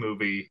TV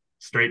movie,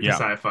 straight to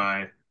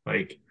sci-fi.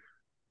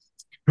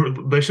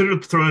 They should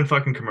have thrown in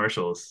fucking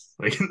commercials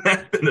in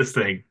this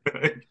thing.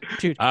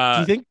 Dude, do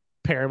you think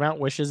Paramount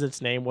wishes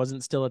its name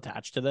wasn't still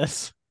attached to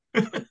this?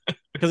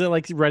 Because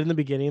it right in the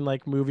beginning,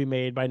 movie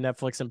made by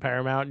Netflix and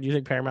Paramount. And you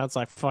think Paramount's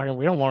fucking,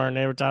 we don't want our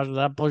name attached to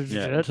that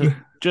bullshit.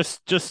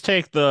 Just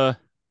take the.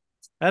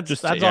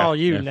 That's all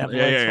you,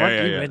 Netflix. Fuck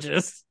you,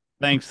 bitches.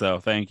 Thanks, though.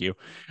 Thank you.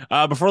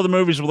 Before the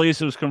movie's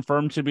release, it was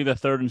confirmed to be the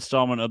third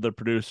installment of the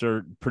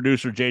producer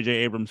J.J.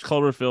 Abrams'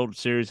 Cloverfield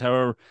series.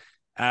 However,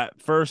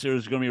 at first, it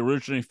was going to be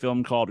originally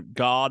filmed called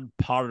God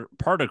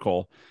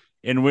Particle,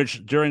 in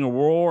which during a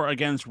war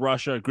against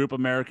Russia, a group of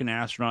American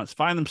astronauts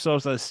find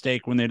themselves at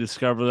stake when they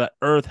discover that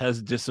Earth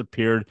has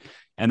disappeared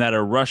and that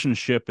a Russian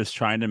ship is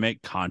trying to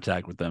make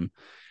contact with them.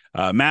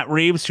 Matt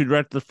Reeves, who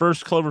directed the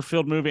first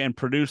Cloverfield movie and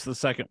produced the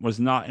second, was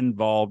not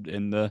involved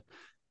in the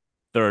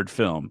third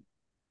film.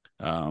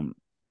 I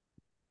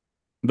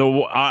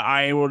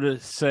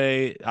would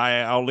say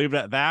I'll leave it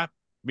at that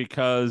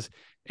because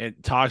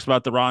it talks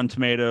about the Rotten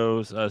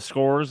Tomatoes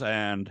scores,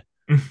 and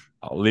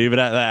I'll leave it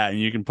at that. And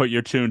you can put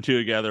your two and two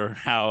together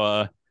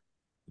how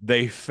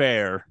they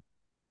fare.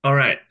 All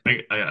right,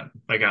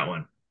 I got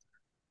one.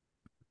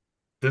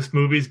 This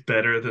movie's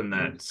better than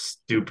that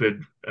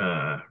stupid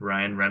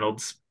Ryan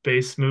Reynolds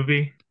space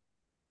movie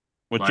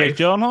with Life. Jake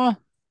Gyllenhaal.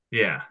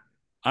 Yeah,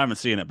 I haven't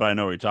seen it, but I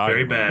know what you're talking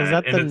very about. bad. Is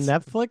that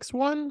the Netflix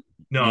one?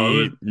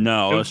 No, it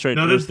was straight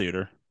to the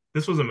theater.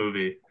 This was a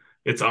movie.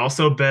 It's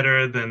also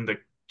better than the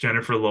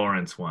Jennifer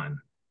Lawrence one.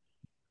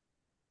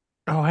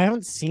 Oh, I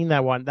haven't seen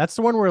that one. That's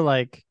the one where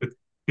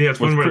it's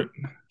one where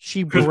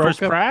she broke Chris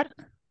Pratt.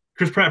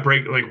 Chris Pratt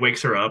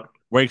wakes her up.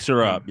 Wakes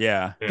her up.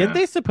 Yeah. Didn't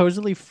they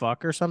supposedly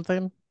fuck or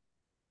something?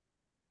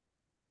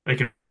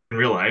 In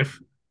real life?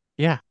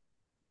 Yeah.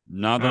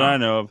 Not that I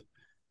know of.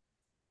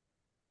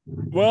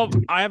 Well,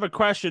 I have a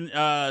question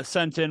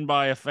sent in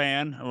by a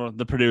fan or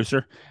the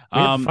producer. We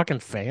have fucking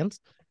fans?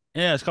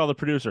 Yeah, it's called the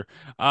producer.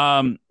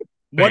 I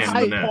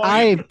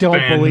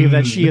don't believe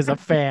that she is a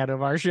fan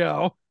of our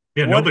show.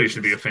 Yeah, nobody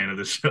should be a fan of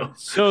this show.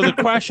 So the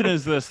question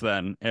is this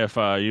then, if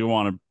you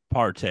want to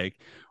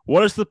partake.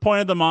 What is the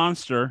point of the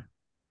monster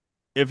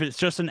if it's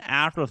just an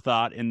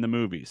afterthought in the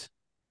movies?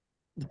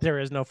 There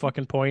is no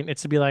fucking point.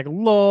 It's to be like,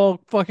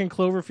 lol, fucking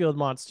Cloverfield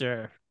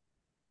monster.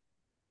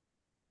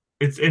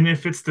 If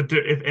it's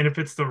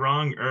the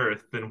wrong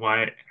Earth, then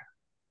why?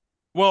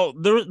 Well,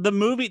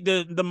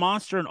 the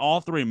monster in all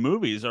three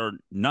movies are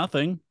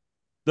nothing.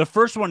 The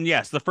first one,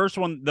 yes,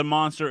 the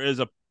monster is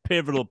a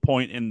pivotal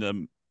point in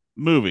the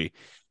movie,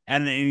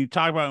 and we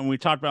talked about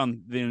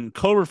in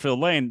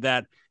Cloverfield Lane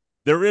that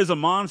there is a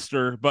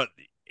monster, but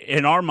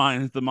in our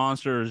minds, the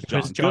monster is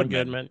John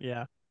Goodman.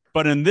 Yeah.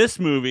 But in this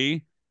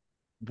movie,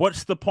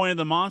 what's the point of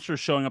the monster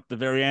showing up at the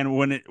very end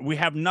when we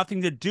have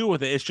nothing to do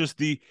with it? It's just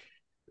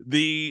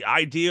the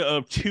idea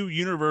of two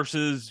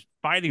universes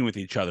fighting with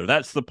each other.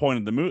 That's the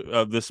point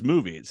of this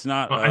movie. It's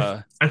not.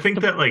 Well, I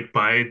think that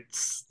by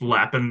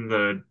slapping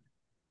the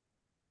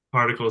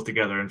particles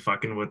together and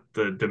fucking with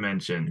the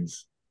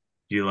dimensions,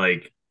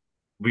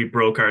 we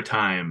broke our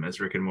time, as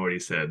Rick and Morty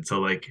said.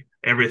 So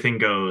everything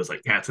goes,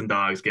 cats and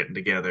dogs getting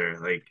together,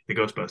 the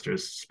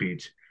Ghostbusters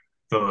speech.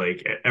 So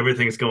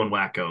everything's going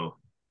wacko.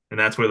 and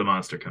that's where the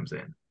monster comes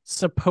in.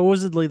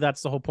 Supposedly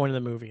that's the whole point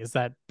of the movie, is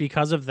that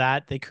because of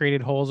that they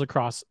created holes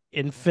across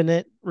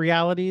infinite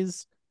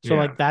realities. So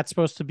Yeah. like that's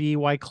supposed to be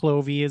why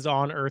Clovey is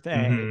on Earth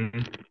A.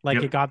 Like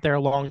it Yep. got there a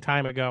long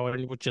time ago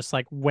and it just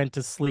like went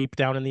to sleep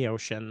down in the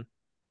ocean.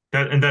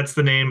 That's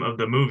the name of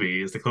the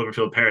movie is the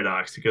Cloverfield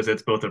Paradox because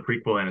it's both a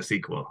prequel and a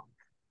sequel.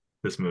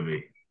 This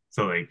movie,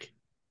 so like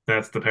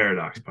that's the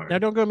paradox Now part.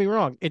 don't get me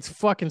wrong, it's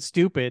fucking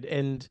stupid.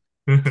 And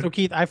so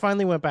Keith, I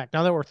finally went back.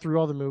 Now that we're through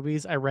all the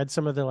movies, I read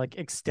some of the like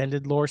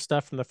extended lore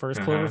stuff from the first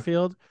Uh-huh.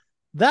 Cloverfield.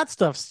 That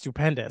stuff's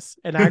stupendous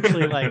and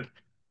actually like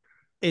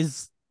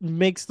is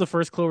makes the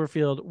first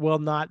Cloverfield well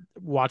not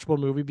watchable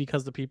movie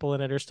because the people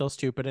in it are still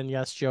stupid. And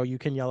yes, Joe, you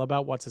can yell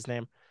about what's his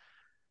name,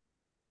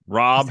 Just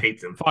Rob,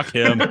 hates him. fuck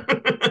him.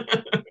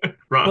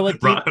 but like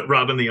the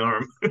Rob in the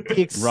arm.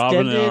 the Rob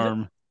in the extended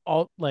arm.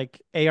 alt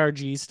like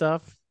ARG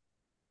stuff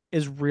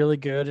is really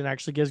good and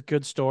actually gives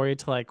good story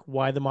to like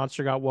why the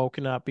monster got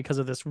woken up because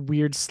of this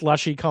weird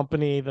slushy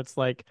company that's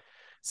like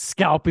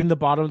scalping the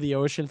bottom of the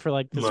ocean for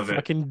like this Love it.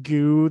 fucking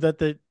goo that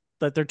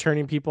they're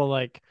turning people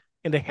like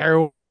into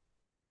heroin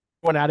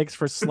addicts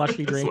for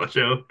slushy drink.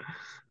 Slusho.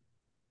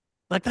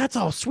 Like that's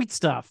all sweet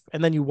stuff.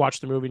 And then you watch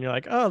the movie and you're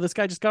like, oh, this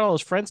guy just got all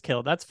his friends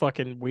killed. That's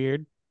fucking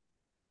weird.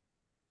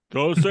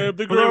 Go save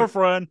the Well, they were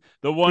girlfriend,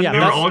 the But one yeah, they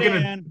were night that's all gonna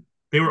stand.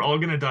 they were all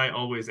gonna die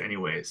always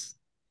anyways.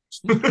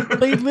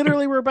 they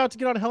literally were about to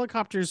get on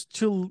helicopters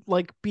to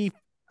like be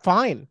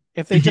fine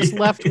if they just Yeah,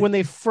 left when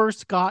they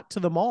first got to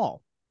the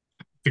mall.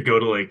 to go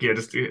to like yeah,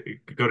 just to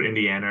go to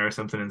Indiana or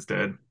something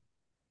instead.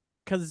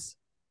 Because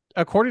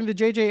according to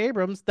J.J.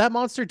 Abrams, that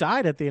monster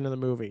died at the end of the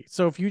movie.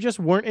 So if you just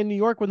weren't in New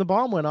York when the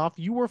bomb went off,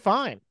 you were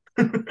fine.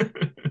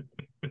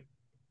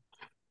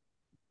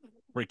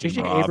 Freaking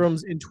J.J. Rob.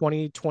 Abrams in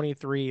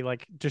 2023,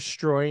 like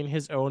destroying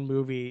his own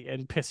movie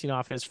and pissing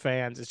off his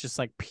fans, is just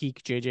like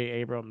peak J.J.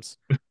 Abrams.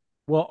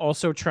 While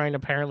also trying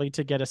apparently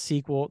to get a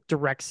sequel,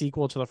 direct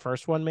sequel to the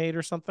first one made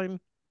or something.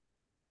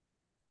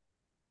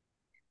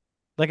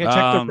 Like I checked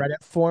the Um,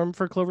 Reddit forum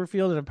for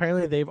Cloverfield, and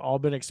apparently they've all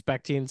been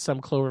expecting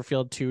some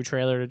Cloverfield 2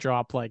 trailer to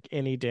drop like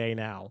any day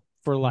now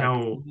for like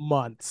No,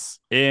 months.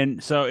 in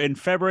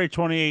February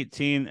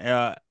 2018,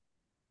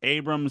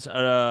 Abrams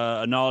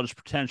acknowledged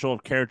potential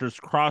of characters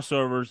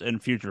crossovers in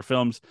future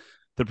films.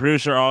 The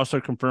producer also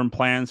confirmed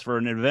plans for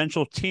an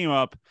eventual team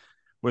up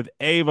with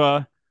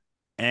Ava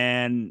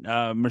and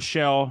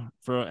Michelle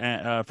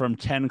from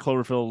 10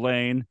 Cloverfield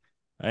Lane.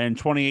 In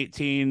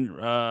 2018,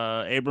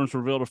 Abrams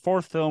revealed a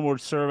fourth film would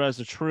serve as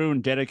a true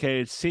and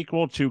dedicated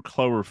sequel to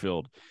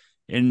Cloverfield.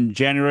 In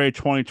January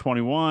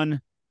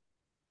 2021,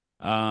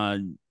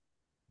 someone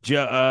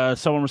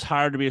was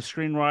hired to be a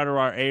screenwriter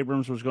while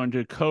Abrams was going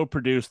to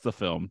co-produce the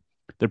film.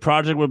 The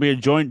project would be a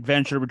joint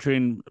venture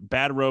between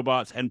Bad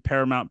Robots and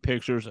Paramount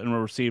Pictures and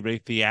will receive a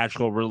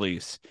theatrical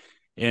release.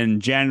 In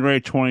January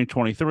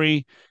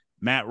 2023,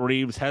 Matt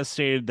Reeves has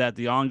stated that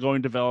the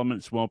ongoing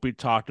developments won't be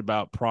talked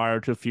about prior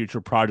to future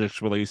projects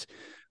release,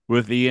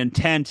 with the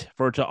intent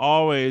for it to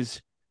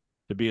always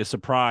to be a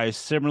surprise,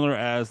 similar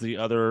as the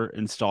other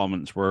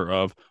installments were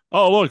of,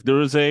 oh, look, there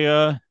was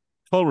a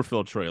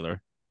Cloverfield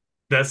trailer.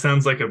 that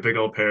sounds like a big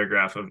old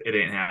paragraph of it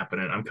ain't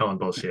happening. I'm calling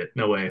bullshit.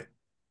 No way.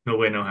 No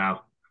way, no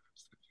how.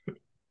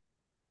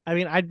 I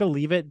mean, I'd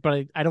believe it,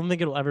 but I don't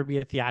think it'll ever be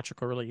a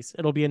theatrical release.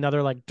 It'll be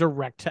another like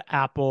direct to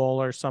Apple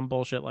or some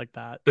bullshit like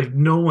that. Like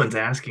no one's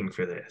asking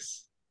for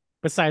this.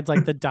 Besides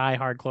like the Die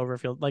Hard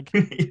Cloverfield. Like,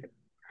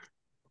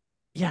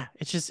 yeah,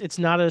 it's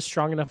not a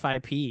strong enough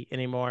IP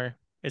anymore.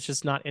 It's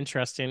just not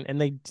interesting. And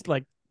they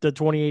like the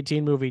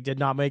 2018 movie did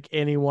not make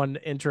anyone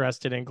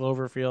interested in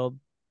Cloverfield.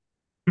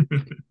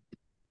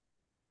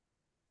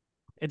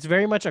 It's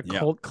very much a Yeah.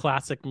 cult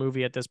classic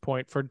movie at this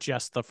point for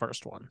just the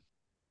first one.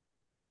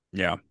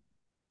 Yeah.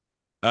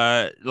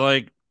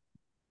 Like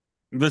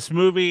this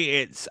movie,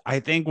 it's I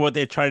think what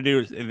they try to do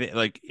is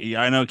like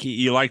I know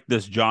you like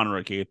this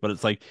genre, Keith, but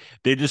it's like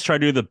they just try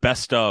to do the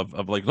best of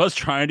like let's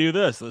try and do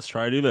this, let's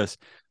try to do this.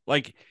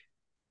 Like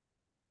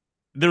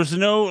there's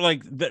no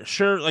like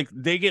sure like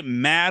they get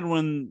mad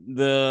when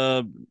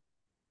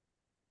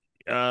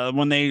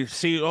they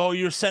see, oh,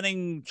 you're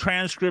sending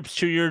transcripts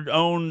to your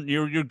own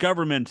your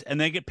government, and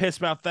they get pissed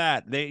about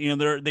that.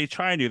 They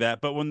try and do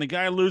that, but when the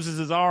guy loses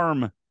his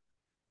arm,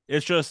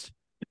 it's just,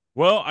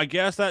 well, I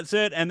guess that's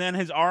it. And then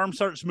his arm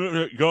starts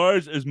moving.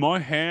 Guys, is my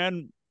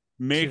hand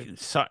Dude,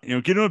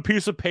 get him a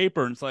piece of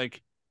paper? And it's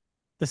like,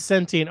 the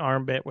sentient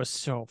arm bit was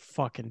so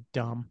fucking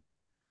dumb.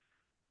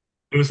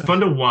 It was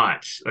fun Ugh. to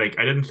watch. Like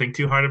I didn't think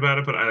too hard about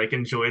it, but I like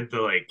enjoyed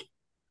the like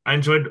I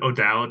enjoyed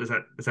O'Dowd. Is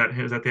that the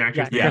Yeah,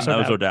 actor's yeah, Chris name? that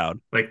was O'Dowd.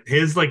 O'Dowd. Like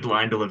his like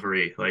line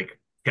delivery like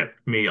kept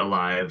me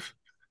alive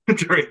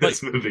during Like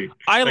this movie.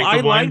 I Like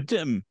I liked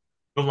him.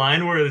 the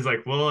line where it's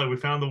like, "Well, we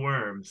found the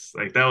worms."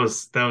 Like that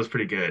was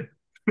pretty good.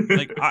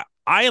 Like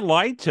I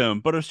liked him,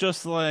 but it's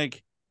just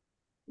like,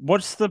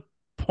 what's the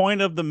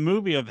point of the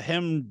movie of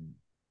him?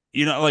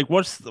 Like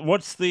what's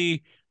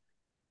the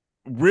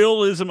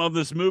realism of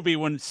this movie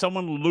when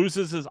someone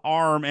loses his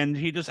arm and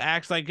he just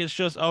acts like it's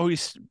just, oh,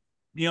 he's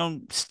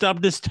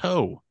stubbed his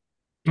toe.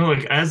 No,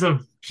 like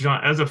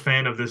as a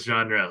fan of this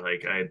genre,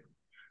 like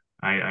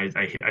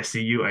I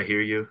see you, I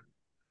hear you.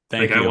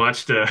 Like Thank I you.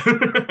 watched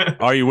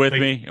Are you with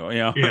like me? You know,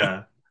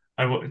 yeah.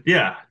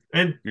 Yeah,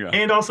 yeah.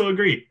 and also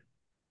agree.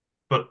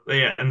 But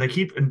yeah, and they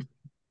keep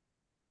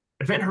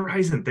Event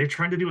Horizon. They're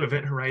trying to do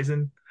Event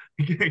Horizon.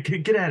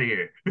 Get out of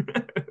here.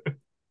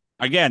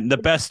 Again, the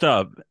best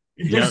of.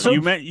 You There's know,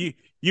 Yeah. so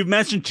you've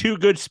mentioned two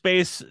good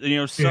space,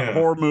 Yeah.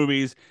 horror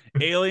movies,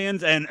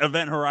 Aliens and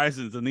Event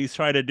Horizons, and these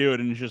try to do it,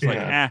 and it's just like,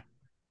 Yeah.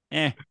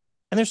 eh.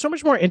 and there's so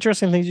much more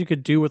interesting things you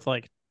could do with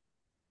like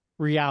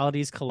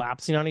realities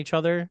collapsing on each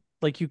other.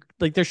 Like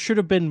there should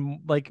have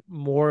been like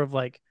more of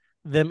like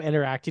them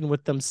interacting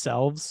with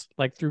themselves,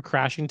 like through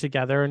crashing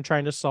together and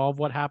trying to solve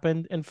what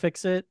happened and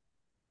fix it.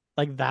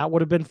 Like that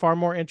would have been far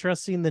more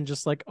interesting than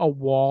just like a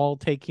wall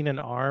taking an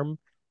arm,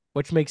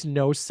 which makes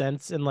no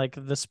sense in like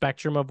the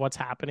spectrum of what's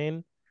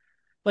happening.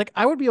 Like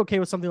I would be okay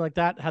with something like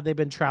that had they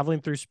been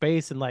traveling through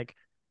space and like,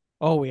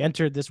 oh, we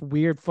entered this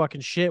weird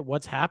fucking shit,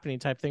 what's happening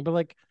type thing. But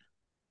like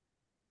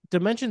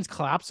dimensions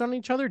collapse on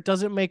each other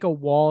doesn't make a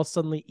wall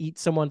suddenly eat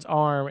someone's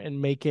arm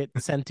and make it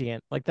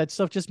sentient. Like that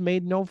stuff just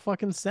made no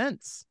fucking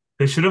sense.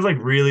 They should have like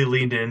really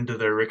leaned into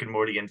their Rick and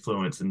Morty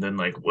influence and then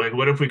like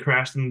what if we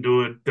crashed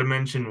into a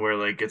dimension where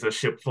like it's a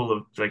ship full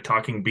of like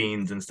talking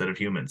beans instead of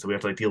humans. So we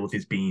have to like deal with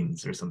these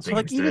beans or So something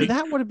like even instead.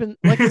 that would have been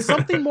like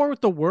something more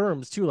with the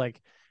worms too. Like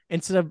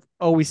instead of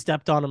oh we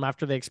stepped on them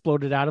after they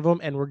exploded out of them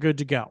and we're good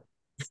to go.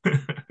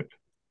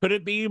 Could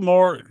it be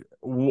more?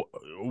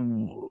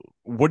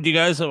 Would you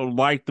guys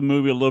like the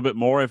movie a little bit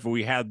more if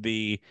we had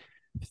the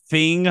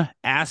thing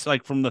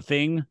like from the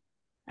thing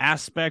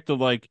aspect of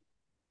like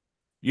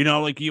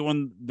like you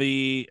when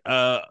the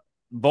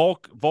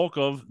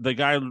Volkov, the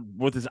guy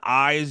with his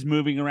eyes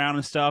moving around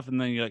and stuff, and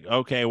then you're like,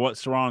 okay,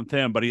 what's wrong with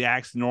him? But he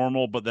acts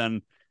normal, but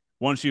then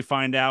once you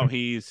find out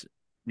he's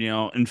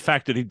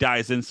infected, he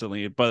dies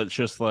instantly. But it's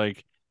just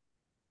like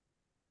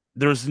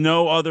there's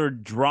no other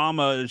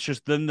drama. It's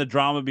just then the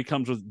drama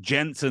becomes with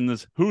Jensen,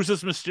 who's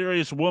this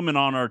mysterious woman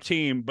on our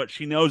team, but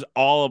she knows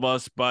all of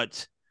us,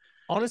 but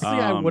Honestly,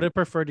 I would um have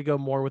preferred to go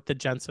more with the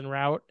Jensen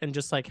route and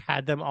just like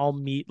had them all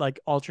meet like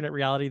alternate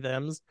reality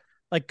thems.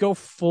 Like go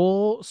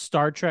full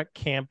Star Trek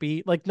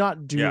campy, like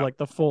not do yeah. like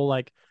the full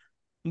like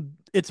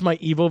it's my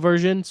evil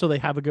version, so they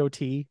have a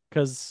goatee.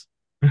 Because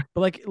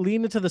but like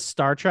lean into the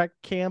Star Trek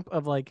camp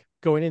of like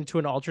going into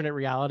an alternate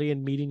reality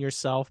and meeting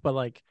yourself, but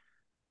like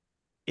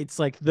it's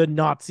like the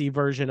Nazi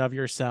version of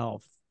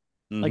yourself.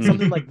 Like Mm-hmm.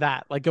 something like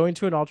that. Like going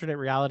to an alternate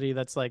reality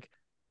that's like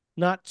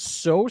not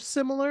so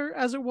similar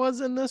as it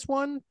was in this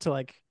one to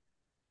like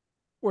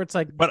where it's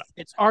like But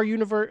it's our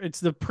universe, it's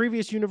the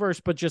previous universe,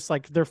 but just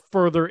like they're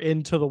further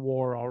into the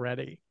war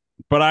already.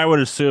 I would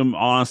assume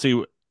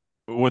honestly,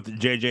 with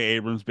J.J.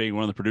 Abrams being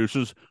one of the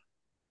producers,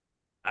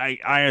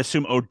 I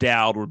assume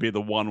O'Dowd would be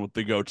the one with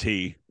the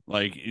goatee,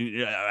 like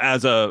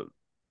as a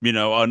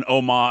an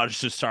homage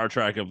to Star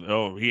Trek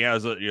of he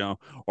has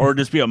or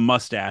just be a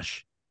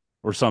mustache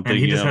or And something,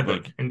 he just had the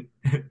like and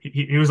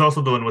he was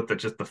also the one with the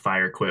just the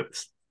fire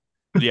quips.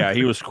 yeah,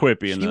 he was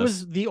quippy in He this.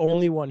 was the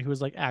only one who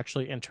was like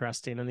actually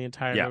interesting in the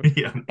entire Yeah, movie.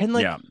 Yeah. And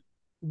like yeah,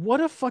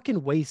 what a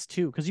fucking waste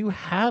too, because you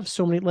have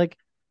so many like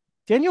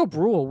Daniel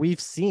Bruhl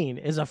we've seen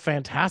is a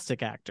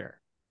fantastic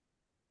actor.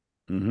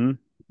 mm-hmm.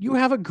 You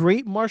have a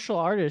great martial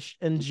artist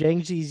in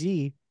Zhang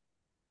Ziyi,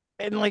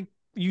 and like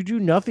you do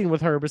nothing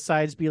with her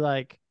besides be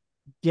like,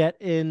 get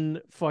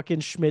in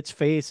fucking Schmidt's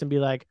face and be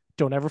like,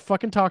 don't ever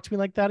fucking talk to me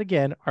like that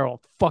again, or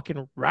I'll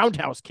fucking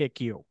roundhouse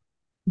kick you.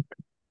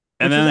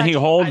 And Which was then he actually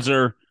holds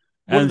her,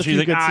 one of and the she's few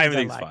like, good scenes I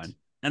everything's liked. fine,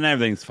 and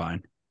everything's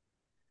fine.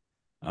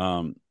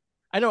 Um,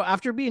 I know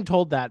after being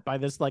told that by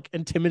this like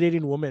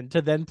intimidating woman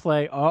to then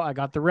play, oh, I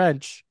got the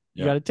wrench.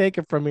 You yeah, got to take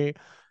it from me.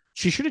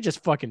 She should have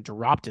just fucking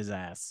dropped his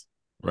ass.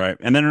 right,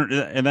 and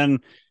then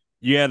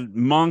you had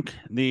Monk,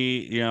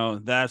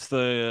 that's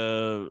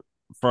the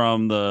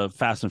from the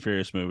Fast and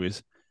Furious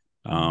movies.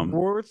 Um,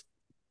 Worth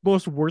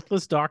Most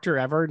worthless doctor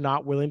ever,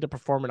 not willing to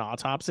perform an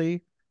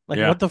autopsy. Like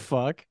yeah. what the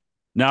fuck?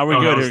 Now we're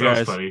Oh, good here, that was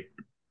guys. funny.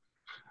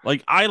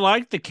 Like I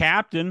like the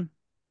captain.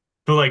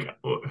 So like,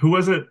 who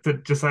was it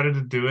that decided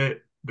to do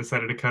it?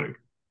 Decided to cut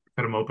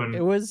him It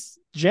open? was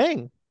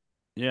Jang.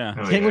 Yeah,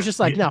 Oh Jang was yeah, just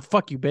like, nah,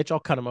 fuck you, bitch. I'll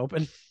cut him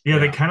open. yeah.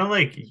 They yeah, kind of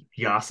like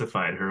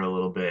yassified her a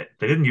little bit.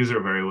 They didn't use her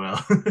very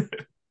well.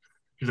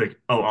 She's like,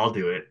 "Oh, I'll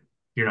do it.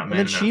 You're not And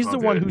then man enough. she's I'll the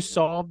do one it." who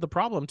solved the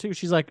problem too.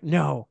 She's like,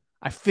 no,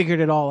 I figured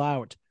it all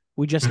out.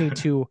 We just need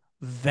to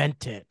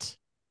vent it.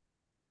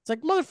 It's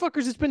like,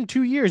 motherfuckers, it's been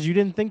 2 years. You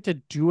didn't think to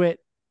do it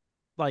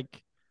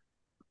like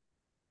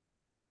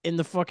in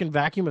the fucking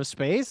vacuum of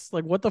space?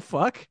 Like, what the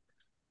fuck?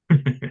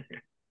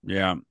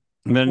 yeah.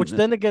 And Which then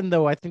then again,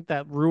 though, I think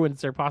that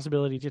ruins their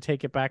possibility to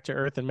take it back to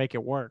Earth and make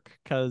it work.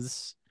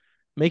 Because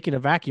making a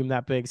vacuum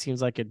that big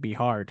seems like it'd be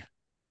hard.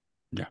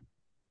 yeah,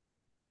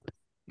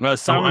 Oh,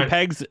 Simon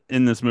Pegg's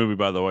in this movie,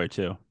 by the way,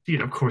 too.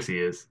 dude, of course he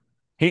is.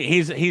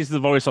 He's the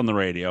voice on the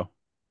radio.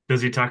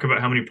 Does he talk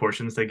about how many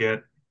portions they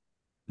get?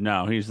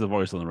 No, he's the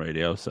voice on the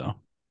radio. So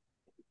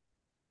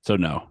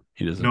no,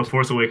 he No doesn't.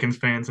 Force Awakens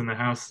fans in the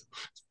house.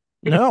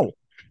 No.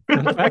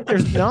 In fact,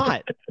 there's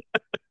not.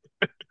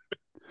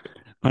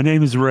 My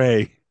name is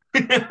Ray.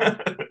 Ray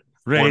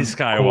 1/4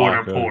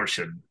 Skywalker.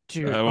 portion.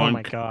 Dude, I oh want-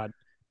 my god.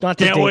 Not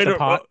to Can't date wait the to-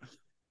 pod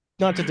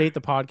not to date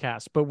the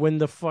podcast, but when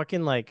the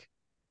fucking like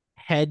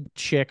head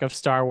chick of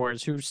Star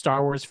Wars, who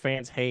Star Wars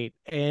fans hate,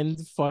 and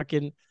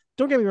fucking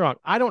don't get me wrong,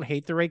 I don't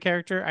hate the Rey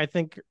character. I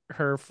think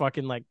her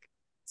fucking like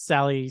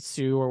Sally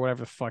Sue or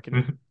whatever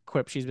fucking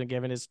quip she's been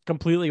given is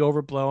completely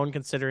overblown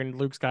considering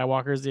Luke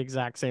Skywalker is the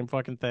exact same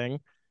fucking thing.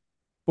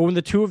 But when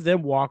the two of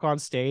them walk on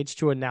stage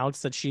to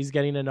announce that she's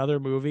getting another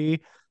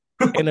movie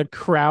and a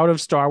crowd of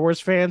Star Wars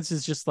fans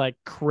is just like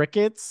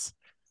crickets,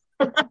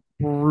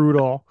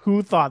 brutal.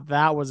 Who thought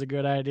that was a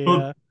good idea?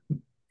 Well,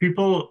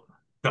 people,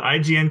 the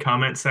IGN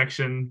comment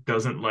section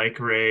doesn't like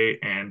Ray,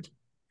 and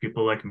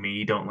people like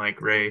me don't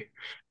like Ray.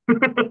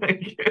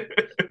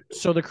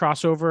 So the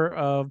crossover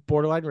of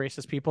borderline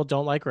racist people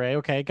don't like Ray.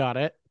 Okay, got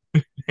it.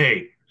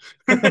 Hey.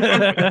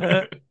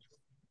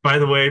 By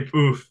the way,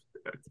 oof,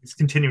 it's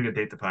continuing to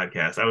date the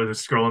podcast. I was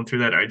just scrolling through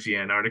that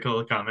IGN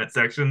article comment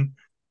section,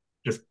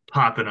 just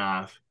popping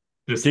off,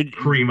 just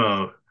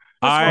primo. First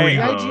of all, the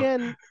Primo.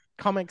 IGN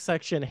comic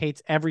section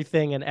hates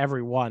everything and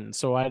everyone,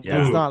 so Yeah.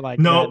 it's not like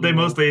no, that they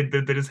anymore. mostly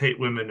they just hate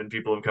women and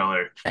people of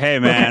color. Hey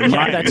man,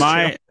 Yeah,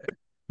 that's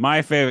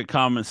my favorite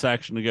comment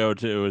section to go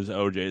to is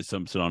OJ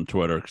Simpson on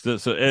Twitter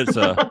because it's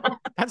a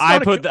That's I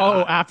not put the-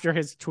 after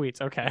his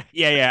tweets. Okay.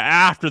 yeah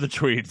after the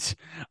tweets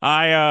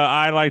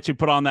I like to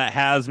put on that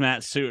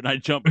hazmat suit and I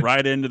jump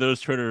right into those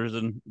Twitters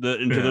and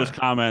into those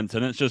comments,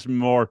 and it's just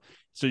more.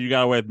 So you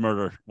got away with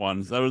murder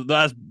ones.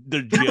 That's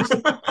the gist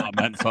of the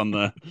comments on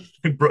the.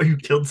 Bro, you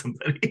killed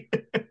somebody.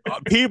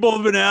 People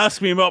have been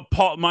asking me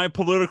about my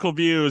political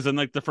views, and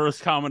like the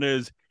first comment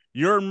is,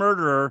 "You're a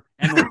murderer,"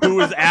 and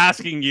who is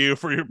asking you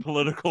for your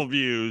political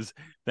views?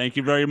 Thank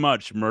you very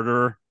much,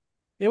 murderer.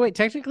 Yeah, wait.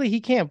 Technically,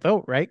 he can't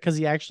vote, right? Because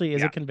he actually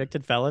is a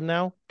convicted felon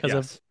now because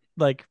of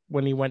like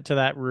when he went to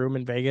that room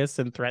in Vegas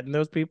and threatened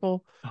those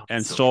people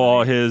and stole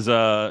all his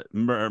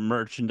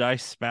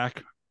merchandise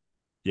back.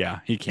 Yeah,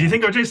 he can. Do you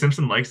think O.J.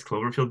 Simpson likes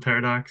Cloverfield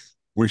Paradox?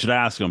 We should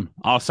ask him.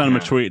 I'll send him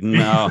a tweet and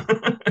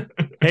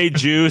hey,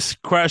 Juice,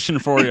 question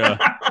for you.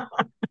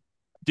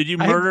 Did you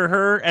murder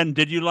her? And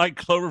did you like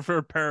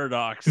Cloverfield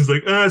Paradox? He's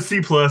like, C+.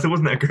 It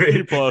wasn't that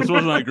great. C+.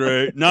 Wasn't that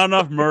great? Not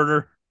enough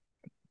murder.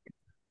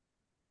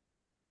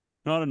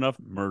 Not enough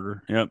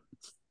murder. Yep.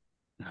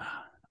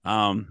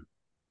 I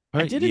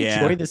did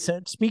enjoy the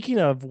scene. Speaking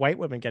of white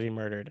women getting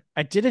murdered,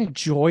 I did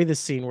enjoy the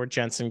scene where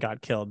Jensen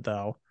got killed,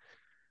 though.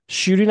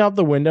 Shooting out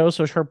the window,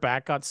 so her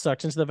back got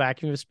sucked into the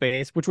vacuum of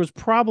space, which was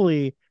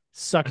probably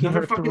sucking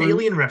Another her fucking through.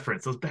 alien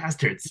reference, those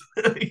bastards.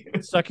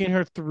 Sucking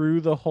her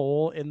through the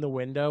hole in the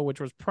window, which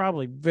was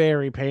probably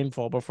very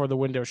painful before the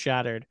window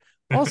shattered.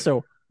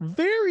 Also,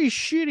 very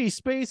shitty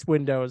space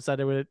windows that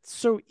it was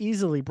so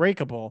easily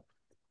breakable.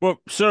 Well,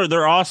 sir,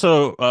 there are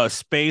also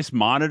space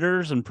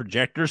monitors and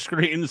projector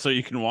screens, so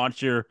you can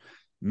watch your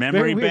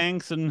memory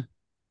banks and.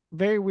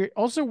 Very weird.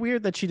 Also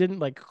weird that she didn't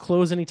like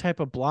close any type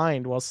of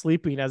blind while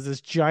sleeping, as this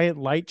giant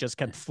light just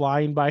kept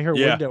flying by her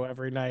window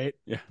every night.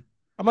 Yeah.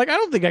 I'm like, I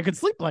don't think I could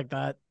sleep like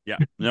that. Yeah.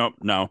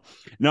 No.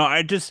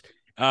 I just,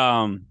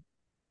 like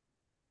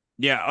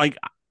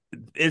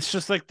it's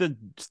just like the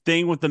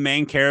thing with the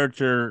main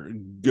character,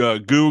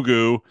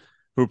 Gugu,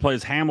 who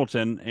plays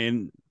Hamilton,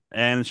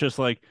 and it's just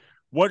like,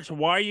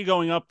 why are you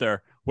going up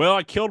there? Well,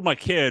 I killed my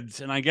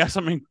kids, and I guess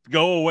I'm gonna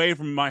go away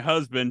from my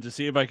husband to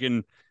see if I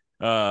can,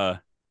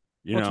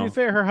 to be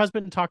fair, her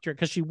husband talked to her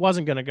because she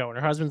wasn't going to go. And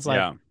her husband's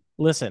like,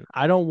 listen,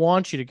 I don't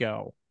want you to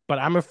go, but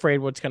I'm afraid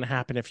what's going to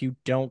happen if you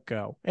don't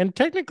go. And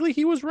technically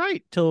he was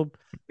right till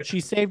she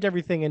saved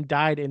everything and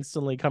died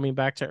instantly coming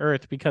back to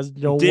Earth because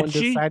no one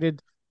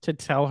decided to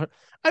tell her.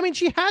 I mean,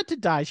 she had to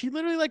die. She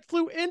literally like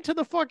flew into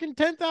the fucking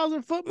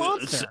 10,000 foot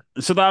monster.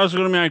 So that was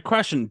going to be my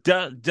question.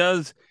 But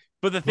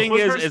the thing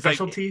is, her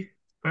specialty?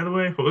 By the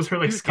way, what was her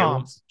like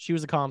skill? She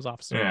was a comms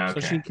officer. Yeah, so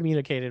she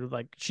communicated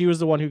with she was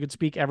the one who could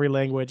speak every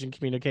language and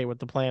communicate with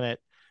the planet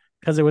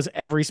because it was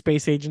every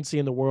space agency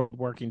in the world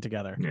working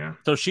together. Yeah.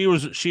 So she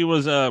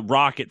was a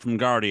Rocket from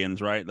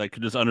Guardians, right? Like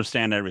could just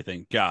understand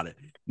everything. Got it.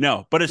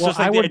 No, but it's just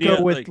like I would idea,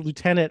 go with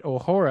Lieutenant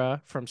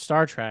Uhura from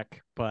Star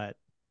Trek, but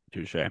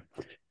touche.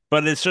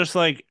 But it's just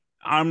like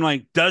I'm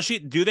like,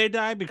 do they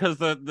die because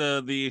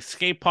the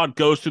escape pod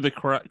goes through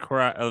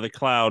the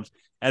clouds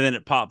and then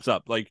it pops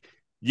up like.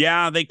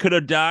 Yeah, they could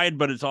have died,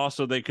 but it's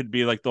also they could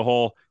be like the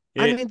whole.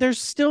 I mean, there's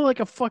still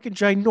like a fucking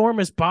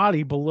ginormous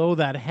body below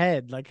that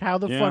head. Like, how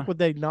the fuck would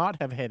they not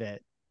have hit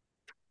it?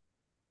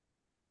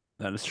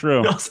 That is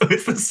true. Also,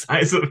 it's the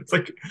size of it's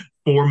like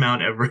 4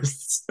 Mount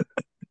Everests.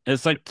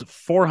 It's like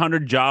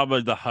 400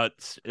 Jabba the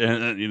Hutts,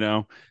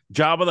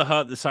 Jabba the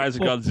Hutt the size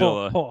of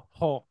Godzilla.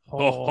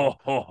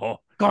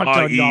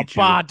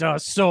 Bada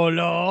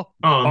solo.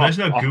 Oh,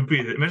 imagine how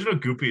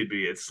goopy it'd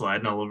be. It's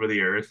sliding all over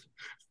the earth.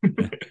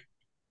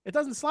 It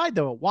doesn't slide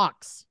though; it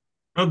walks.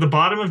 Oh, the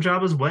bottom of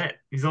Jabba's wet.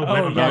 He's all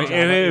wet. No,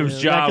 it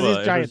was Jabba.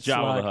 It was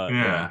Jabba the Hutt.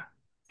 Yeah.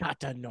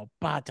 Kata no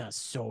bada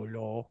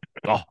solo.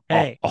 Oh,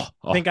 hey,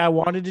 think I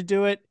wanted to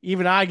do it?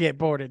 Even I get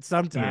bored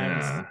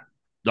sometimes. Yeah.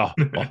 Oh,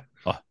 oh,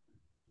 oh.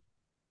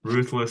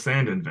 Ruthless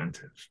and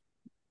inventive.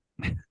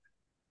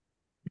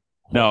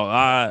 No,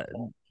 Now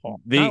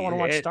I want to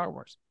watch it, Star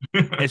Wars.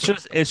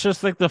 it's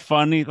just like the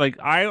funny, like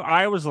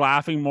I was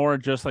laughing more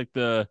at just like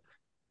the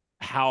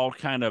how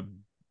kind of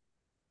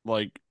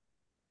like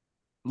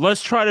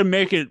let's try to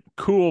make it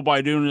cool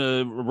by doing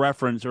a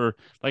reference, or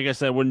like I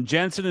said, when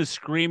Jensen is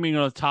screaming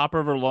on the top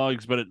of her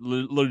lungs, but it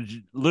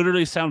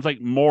literally sounds like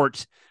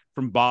Mort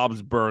from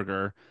Bob's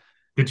Burger.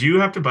 Did you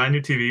have to buy a new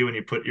TV when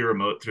you put your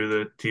remote through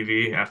the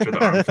TV after the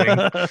arm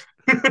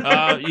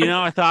thing?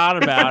 I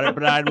thought about it,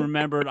 but I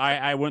remembered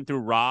I went through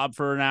Rob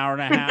for an hour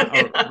and a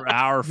half or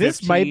hour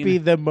This might 15. be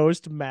the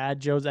most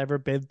mad Joe's ever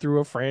been through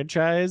a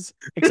franchise,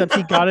 except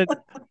he got it.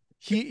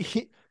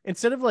 He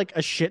instead of like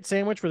a shit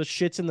sandwich where the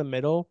shit's in the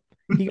middle,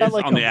 he got It's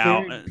like on a the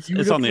out. very It's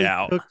on the beautifully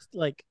out. cooked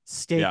like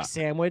steak Yeah.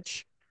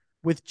 sandwich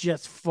with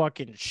just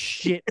fucking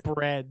shit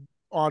bread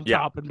on Yeah.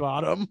 top and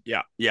bottom.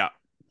 Yeah. Yeah.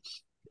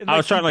 And I like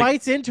was trying he like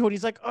bites into it,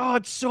 he's like, "Oh,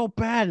 it's so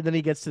bad." And then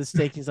he gets to the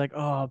steak, he's like,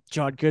 "Oh,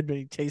 John Goodman,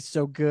 he tastes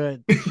so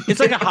good." it's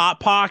like a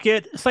hot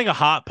pocket. It's like a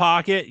hot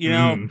pocket,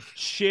 Mm,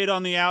 shit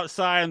on the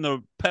outside and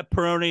the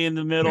pepperoni in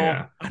the middle.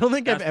 yeah. I don't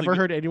think I've That's ever the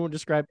heard anyone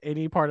describe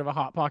any part of a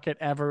hot pocket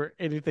ever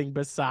anything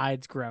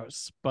besides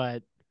gross.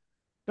 But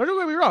don't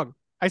get me wrong,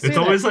 I say It's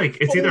that always like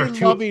it's either fully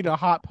too loving a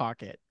hot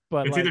pocket,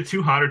 but it's either like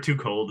too hot or too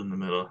cold in the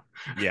middle.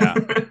 Yeah.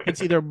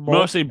 it's either molten.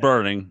 Mostly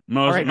burning.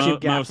 All right, Jim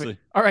Gaffigan. Mostly.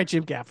 All right,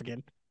 Jim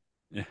Gaffigan.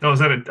 Yeah. Oh, is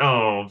that a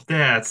oh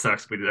that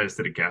sucks. We I just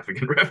did a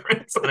Gaffigan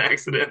reference on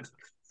accident.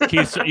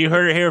 Keith, you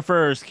heard it here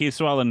first. Keith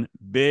Swellen,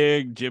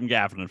 big Jim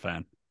Gaffigan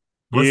fan.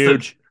 What's the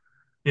Huge.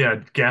 yeah,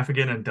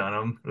 Gaffigan and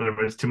Dunham.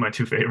 Those are my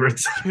two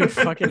favorites. Dude,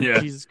 fucking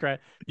Yeah. Jesus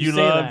Christ. You say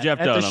love that. Jeff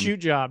At the Dunham. shoot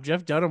job,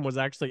 Jeff Dunham was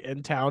actually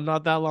in town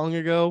not that long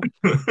ago.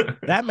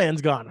 That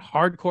man's gone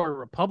hardcore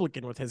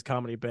Republican with his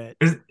comedy bit.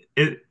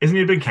 Isn't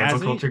he a big cancel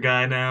Has he? culture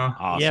guy now?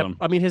 Yep. Awesome.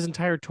 I mean, his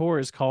entire tour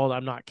is called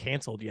 "I'm Not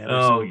Canceled Yet" or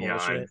Oh some yeah,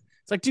 bullshit.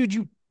 It's like, dude,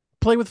 you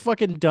play with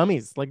fucking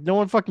dummies. Like, no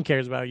one fucking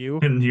cares about you.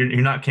 and you're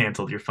not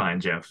canceled. You're fine,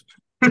 Jeff.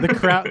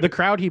 The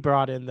crowd he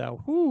brought in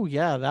though, ooh,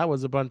 yeah, that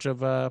was a bunch of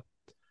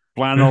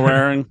Flannel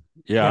wearing.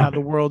 yeah, Yeah. the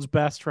world's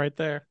best right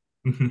there.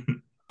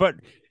 But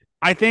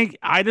I think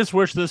I just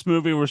wish this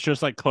movie was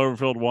just like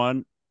Cloverfield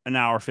 1, an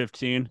hour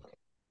 15.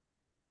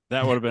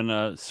 That would have been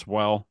a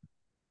swell.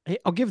 Hey,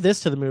 I'll give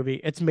this to the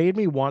movie. It's made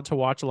me want to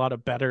watch a lot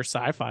of better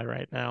sci-fi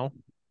right now.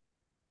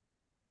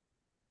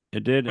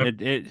 It did. It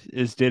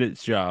did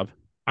its job.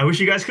 I wish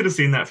you guys could have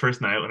seen that first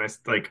night when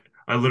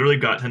I literally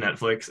got to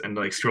Netflix and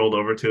like strolled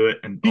over to it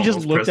and You just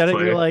almost looked pressed at it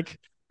play. and you're like,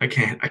 I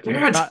can't.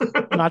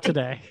 not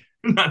today.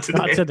 Not today.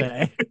 Not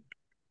today.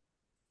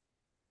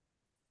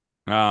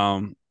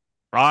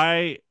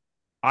 I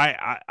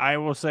I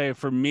will say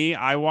for me,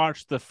 I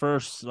watched the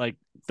first like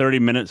 30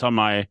 minutes on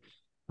my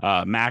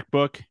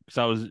MacBook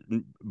because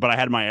but I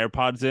had my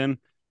AirPods in,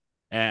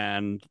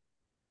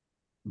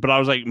 but I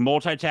was like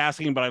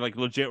multitasking, but I like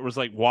legit was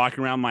like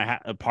walking around my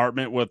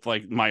apartment with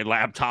like my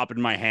laptop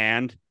in my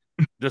hand,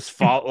 just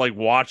like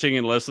watching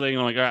and listening.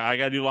 I'm like, I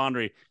gotta do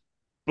laundry.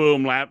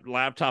 Boom,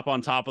 laptop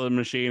on top of the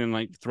machine and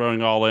like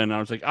throwing all in. I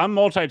was like, I'm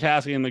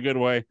multitasking in the good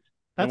way.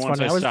 That's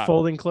funny. I was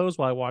folding clothes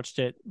while I watched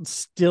it,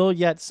 still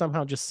yet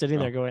somehow just sitting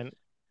there going,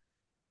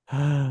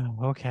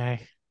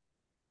 okay.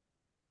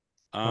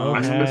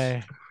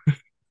 Okay.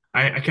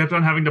 I kept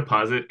on having to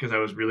pause it because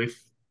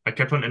I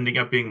kept on ending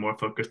up being more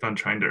focused on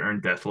trying to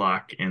earn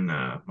Deathlock in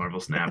Marvel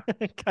Snap.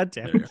 God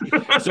damn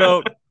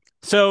it.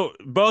 So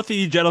both of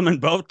you gentlemen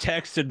both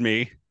texted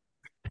me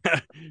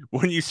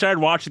when you started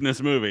watching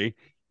this movie.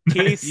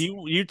 Nice. Keith,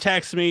 you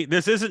text me,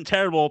 this isn't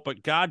terrible,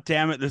 but god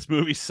damn it, this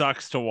movie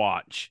sucks to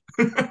watch.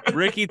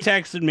 Ricky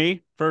texted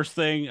me first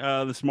thing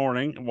this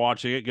morning,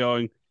 watching it,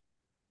 going,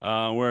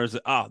 where is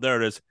it? Oh,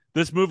 there it is.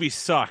 This movie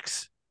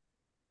sucks.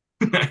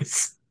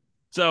 Nice.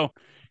 So,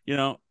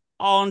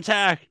 all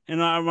intact. And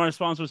my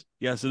response was,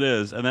 yes, it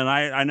is. And then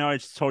I know I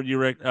just told you,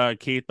 Rick,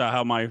 Keith, about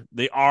how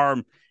the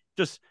arm,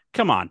 just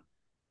come on.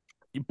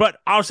 But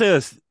I'll say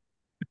this.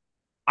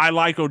 I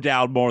like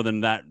O'Dowd more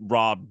than that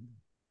Rob.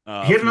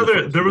 He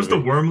had there was the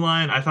worm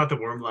line. I thought the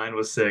worm line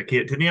was sick.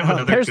 Didn't he have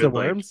another there's good, the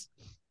worms.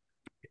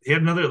 He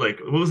had another,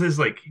 what was his,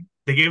 they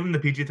gave him the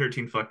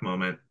PG-13 fuck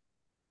moment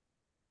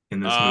in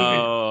this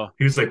movie.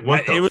 He was like,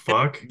 what the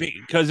fuck?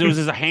 Because it was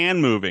his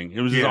hand moving. It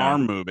was his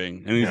arm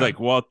moving. And he's like,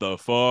 what the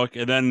fuck?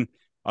 And then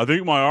I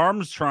think my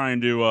arm's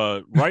trying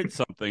to write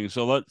something.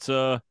 So let's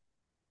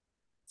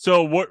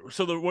what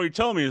you're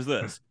telling me is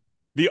this.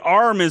 The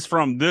arm is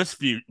from this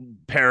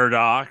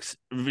paradox,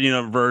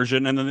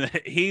 version, and then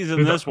he's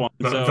in this one.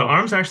 The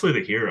arm's actually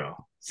the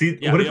hero. See,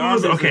 yeah, what if it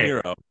was the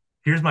hero.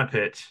 Here's my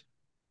pitch.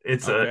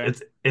 It's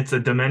a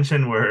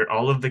dimension where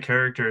all of the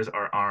characters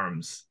are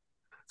arms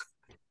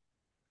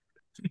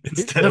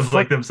instead of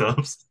like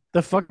themselves.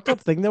 The fucked up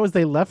thing though is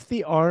they left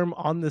the arm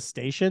on the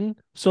station.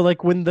 So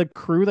like when the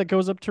crew that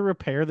goes up to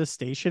repair the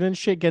station and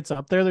shit gets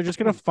up there, they're just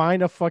gonna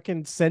find a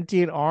fucking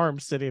sentient arm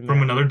sitting there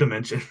from another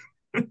dimension.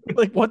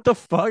 Like what the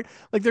fuck?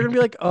 Like they're gonna be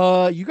like,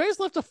 you guys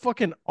left a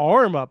fucking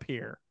arm up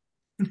here.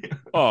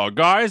 Oh,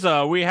 guys,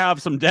 we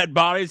have some dead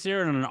bodies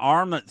here and an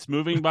arm that's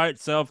moving by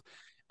itself.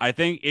 I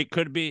think it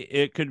could be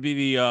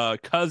the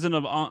cousin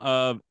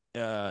of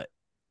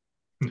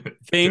Do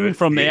thing it.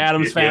 from the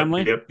Addams Yep,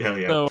 family. yep, hell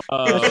yeah. So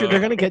That's true. They're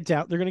gonna get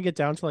down. They're gonna get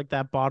down to like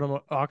that bottom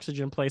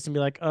oxygen place and be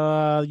like,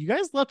 you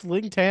guys left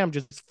Ling Tam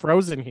just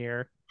frozen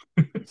here."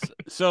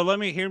 so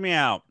hear me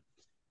out.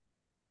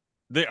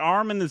 The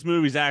arm in this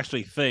movie is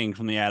actually Thing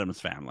from the Addams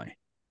family.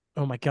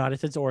 Oh my god,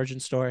 it's its origin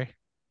story.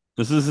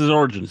 This is his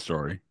origin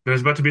story.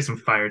 There's about to be some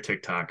fire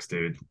TikToks,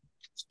 dude.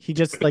 He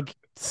just like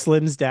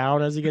slims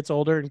down as he gets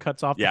older and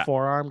cuts off the Yeah.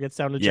 forearm, gets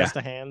down to Yeah. just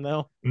a hand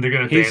though. And they're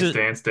gonna He's dance, a-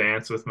 dance,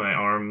 dance with my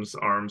arms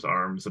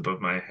above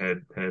my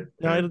head.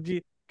 No, it'll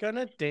be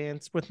gonna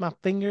dance with my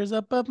fingers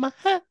above my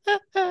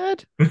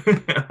head.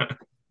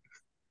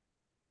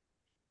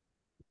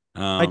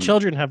 My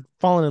children have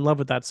fallen in love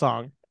with that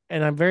song,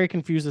 and I'm very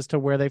confused as to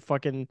where they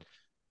fucking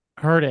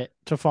heard it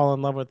to fall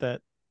in love with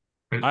it.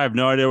 I have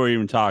no idea what you're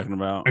even talking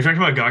about. Are you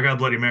talking about Gaga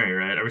Bloody Mary,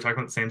 right? Are we talking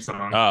about the same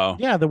song? Oh,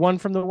 Yeah, the one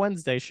from the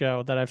Wednesday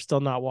show that I've still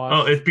not watched.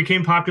 Oh, it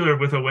became popular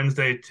with a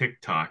Wednesday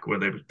TikTok where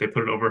they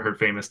put it over her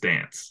famous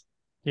dance.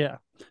 Yeah.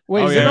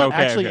 Wait, Oh, is yeah, it not okay,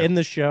 actually okay. in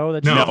the show?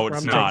 That No, no, she's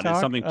it's from not. TikTok? It's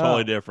something Oh.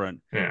 totally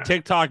different. Yeah.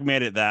 TikTok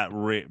made it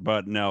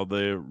but no,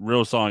 the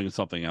real song is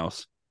something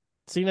else.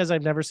 Seeing as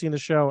I've never seen the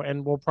show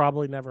and will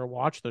probably never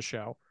watch the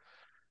show,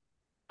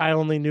 I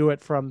only knew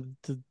it from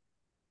the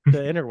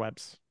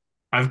interwebs.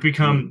 I've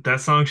become that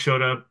song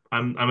showed up.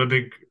 I'm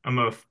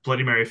a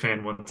Bloody Mary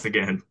fan once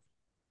again.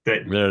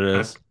 That There it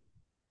is.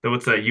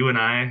 what's that? You and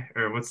I,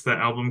 or what's the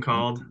album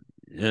called?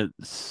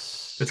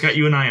 It's got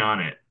You. You and I on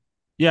it.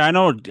 Yeah, I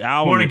know what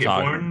album Born you're again,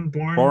 talking.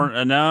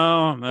 born,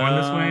 No, born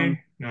this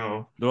way.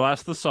 No, well,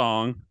 that's the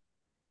song.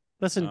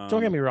 Listen,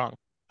 don't get me wrong.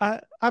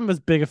 I'm as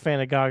big a fan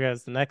of Gaga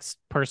as the next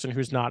person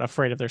who's not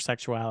afraid of their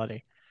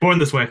sexuality. Born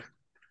This Way.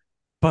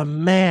 But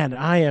man,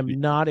 I am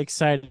not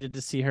excited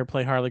to see her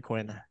play Harley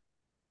Quinn.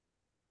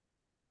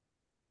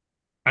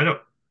 I don't.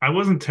 I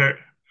wasn't.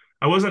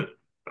 I wasn't.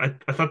 I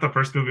thought the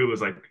first movie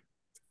was like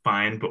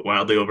fine, but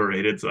wildly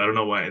overrated. So I don't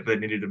know why they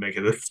needed to make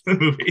it this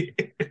movie.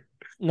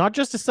 Not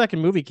just a second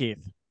movie,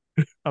 Keith.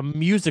 A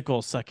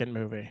musical second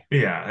movie.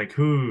 Yeah, like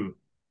who?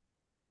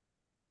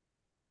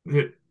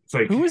 It's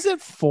like Who is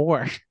it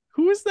for?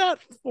 Who is that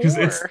because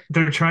for?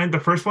 they're trying. The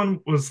first one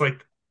was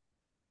like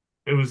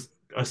it was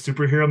a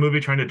superhero movie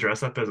trying to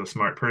dress up as a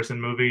smart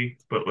person movie,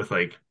 but with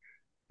like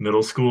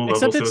middle school level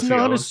Except it's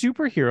not a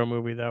sociology. superhero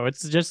movie though.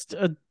 It's just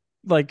a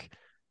like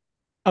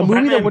a Well,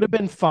 movie that Batman- would have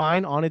been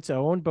fine on its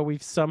own, but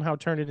we've somehow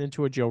turned it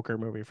into a Joker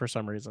movie for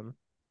some reason.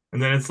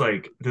 And then it's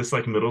like this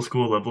like middle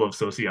school level of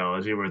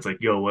sociology where it's like,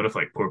 yo, what if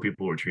like poor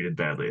people were treated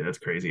badly? That's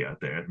crazy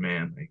out there,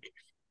 man.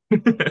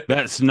 Like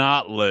That's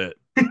not lit.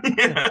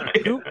 yeah,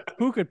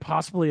 Who could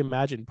possibly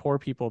imagine poor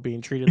people being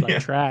treated like Yeah.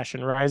 trash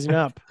and rising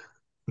up?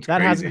 it's That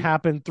crazy. hasn't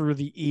happened through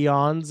the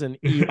eons and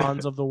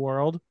eons of the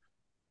world.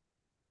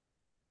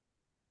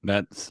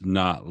 That's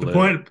not The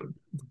lit.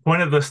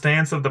 point of the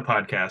stance of the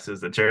podcast is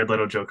that Jared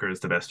Leto Joker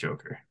is the best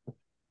Joker.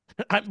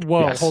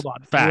 Whoa, Yes. hold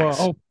on. Facts.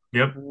 Whoa.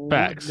 Yep.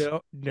 Facts.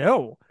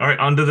 No. All right,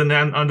 onto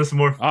some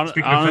more.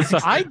 Speaking of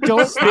facts. I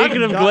don't.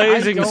 Speaking of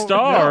glazing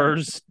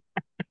stars,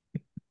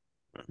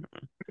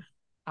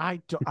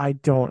 I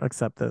don't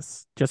accept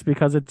this. Just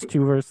because it's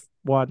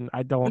 2-1,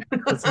 I don't.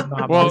 This is not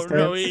my well,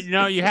 stance.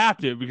 no, you have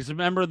to because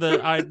remember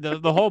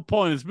the whole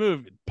point of this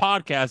movie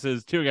podcast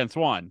is 2 against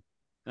 1,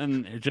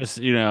 and it just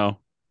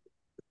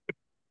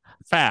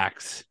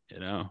facts.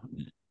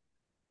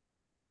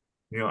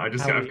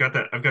 I've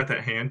got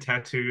that hand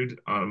tattooed,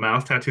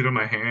 mouth tattooed on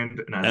my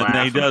hand, and I And laugh.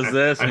 then he does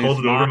this. I and he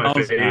hold it over my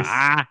smiles, face.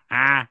 Yeah,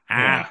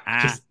 ah.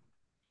 just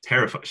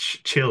terrified,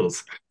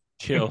 chills.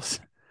 Chills.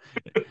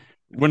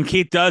 When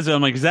Keith does it,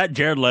 I'm like, is that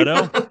Jared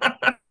Leto?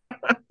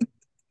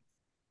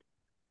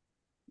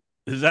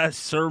 Is that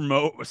Sir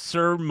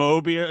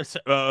Morbius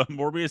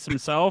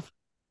himself?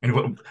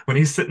 And when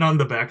he's sitting on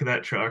the back of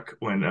that truck,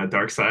 when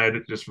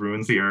Darkseid just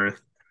ruins the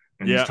Earth,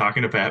 and he's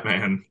talking to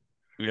Batman,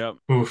 Yep.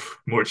 oof,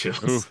 more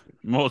chills. Oof.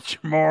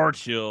 More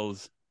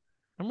chills.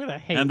 I'm gonna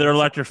hate. And they're when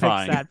someone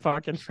electrifying. picks that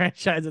fucking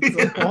franchise at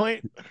some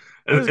point.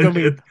 I'm just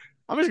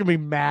gonna be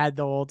mad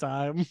the whole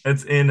time.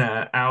 It's in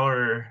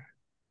hour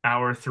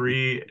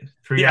 3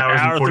 Yeah, hours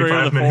hour and 3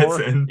 45 of the minutes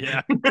 4. in.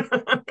 Yeah.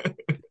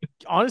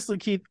 Honestly,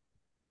 Keith.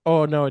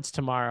 Oh no, it's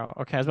tomorrow.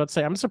 Okay, I was about to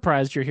say I'm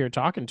surprised you're here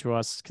talking to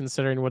us,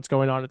 considering what's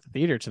going on at the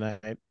theater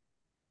tonight.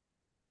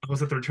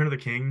 Was it The Return of the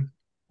King?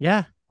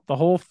 Yeah, the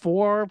whole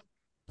 4+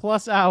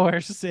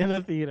 hours in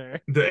the theater.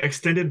 The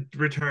extended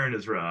return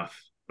is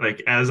rough.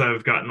 Like as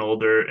I've gotten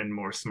older and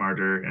more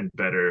smarter and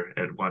better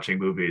at watching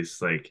movies,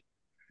 like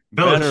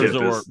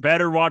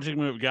Better watching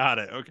movie. Got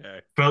it. Okay.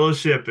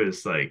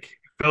 Fellowship's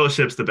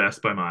the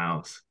best by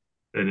miles.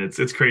 And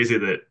it's crazy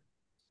that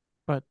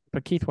But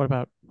Keith, what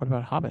about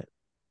Hobbit?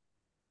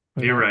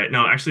 What you're about- right.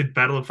 No, actually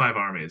Battle of Five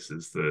Armies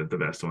is the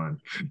best one.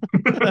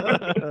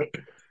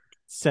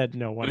 Said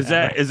no one. Is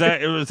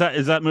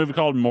that movie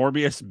called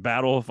Morbius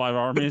Battle of 5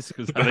 Armies?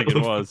 Because I think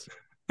it was.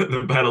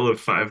 The Battle of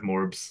Five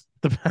Morbs.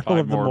 the Battle Five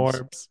of the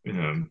Morbs.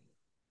 Morbs?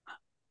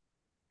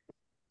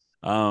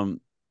 Um,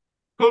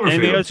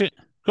 anything Cloverfield. else?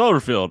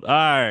 Cloverfield. All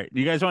right.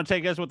 You guys want to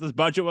take us what this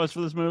budget was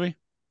for this movie?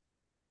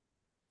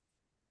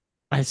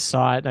 I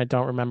saw it and I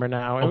don't remember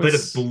now. I'll bet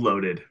it's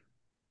bloated.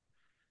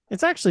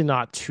 It's actually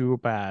not too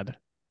bad.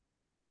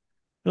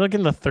 You're like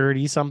in the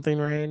 30 something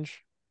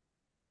range.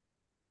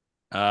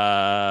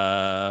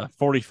 45.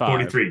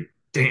 43.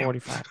 Damn.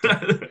 45.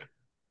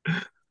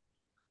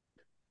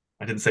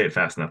 I didn't say it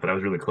fast enough, but I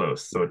was really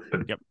close. So it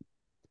Yep.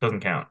 doesn't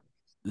count.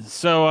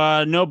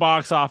 So no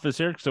box office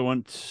here because it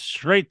went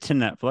straight to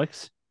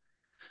Netflix.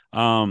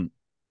 I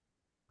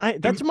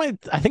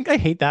think I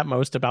hate that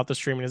most about the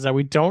streaming is that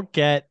we don't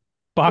get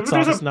box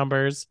office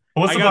numbers.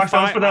 What's I the got box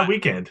office for that five-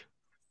 weekend?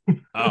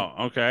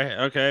 Oh, okay.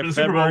 For the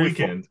Super Bowl February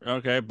weekend.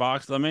 Okay,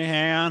 box. Let me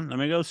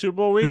go Super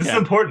Bowl This is weekend.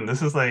 important.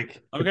 This is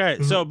like Okay,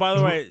 this so is, by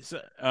this the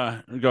is,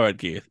 way, go ahead,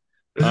 Keith.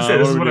 this What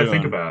is are we what I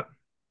think doing? about.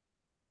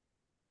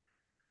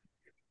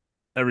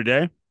 Every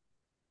day?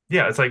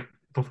 Yeah, it's like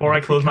before I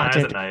Weekly close my eyes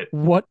at content. night.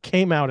 What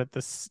came out at the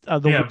Yeah,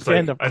 it's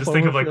weekend like of I just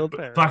think of like Cloverfield box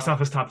Paradox?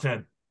 office top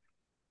 10.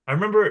 I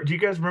remember, do you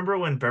guys remember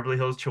when Beverly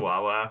Hills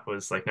Chihuahua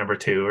was like number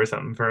 2 or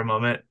something for a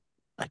moment?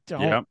 I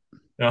don't Yep,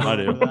 I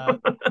remember do.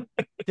 that.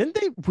 Didn't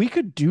they? We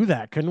could do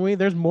that, couldn't we?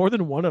 There's more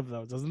than one of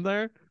those, isn't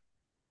there?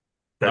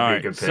 That'd All be a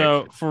right, good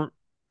so pick.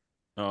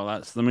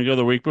 let me go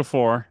the week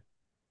before.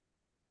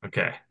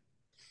 Okay.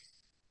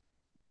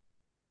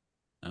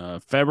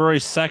 February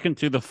 2nd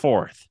to the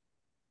 4th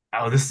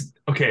Oh, this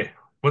okay.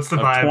 What's the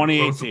of vibe?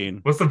 2018.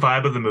 What's the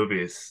vibe of the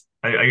movies?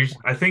 I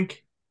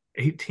think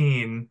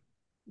 18.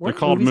 They're Weren't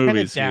called movies kind of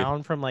movies, Keith.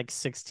 down from like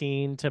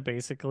 16 to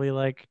basically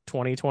like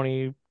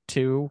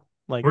 2022?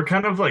 Like, We're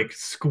kind of like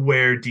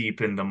square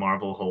deep in the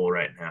Marvel hole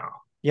right now.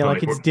 yeah, But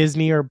like like it's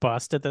Disney or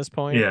bust at this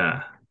point.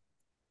 yeah,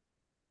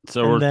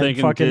 So And we're then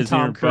thinking fucking Disney or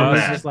Tom we're Cruise is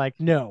bust. just bad. like,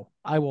 no,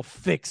 I will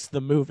fix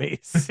the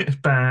movies.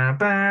 Ba,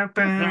 ba,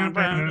 ba, All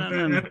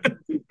ba,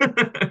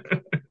 ba.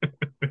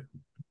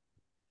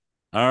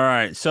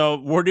 right, so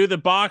we'll do the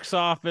box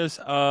office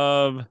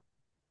of Who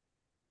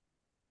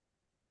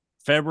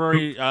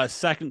February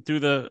 2nd through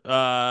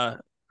the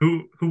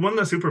who won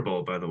the Super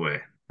Bowl, by the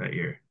way, that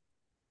year?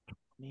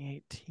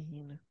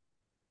 2018.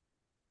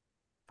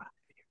 5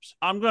 years.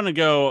 I'm gonna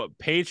go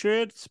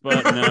Patriots,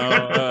 but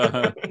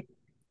no,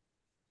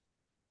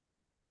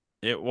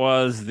 it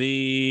was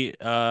the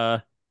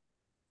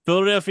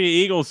Philadelphia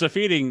Eagles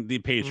defeating the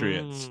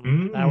Patriots.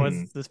 That was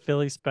Mm. the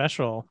Philly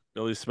special.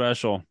 Philly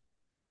special.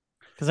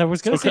 Because I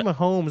was gonna So say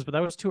Mahomes, but that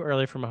was too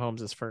early for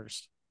Mahomes'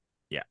 first.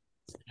 yeah.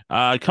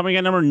 Coming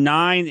at number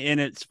 9 in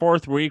its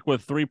 4th week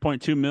with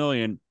 3.2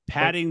 million,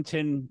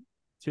 Paddington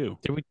 2.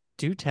 Did we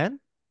do 10?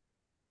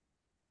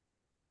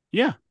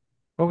 Yeah,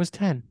 What was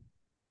 10?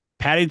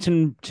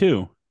 Paddington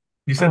 2.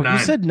 You said Oh, 9.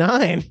 you said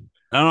 9.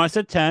 No, I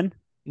said 10.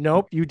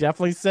 Nope, you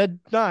definitely said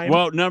 9.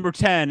 Well, number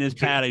 10 is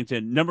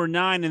Paddington. Number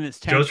 9 in its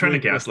 10th Joe's trying to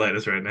week with, gaslight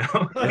us right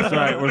now. that's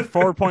right, with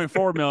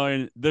 4.4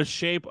 million, The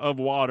Shape of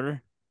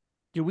Water.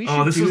 Dude, we Oh,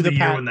 should this do was the the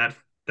year Pat. when that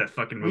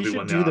fucking We movie should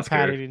won the do the Oscar.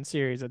 Paddington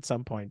series at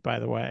some point. By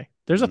the way,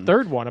 there's a Mhm.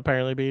 third one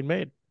apparently being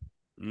made.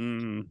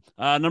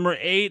 Number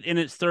 8 in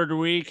its 3rd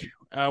week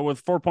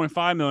with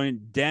 4.5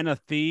 million, Den of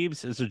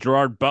Thieves is a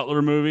Gerard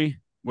Butler movie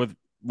with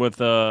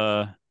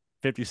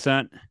 50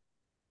 Cent.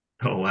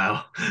 Oh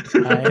wow.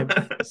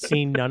 I've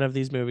seen none of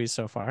these movies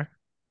so far.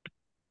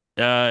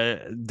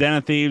 Den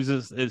of Thieves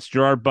it's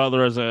Gerard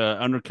Butler as a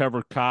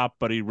undercover cop,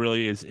 but he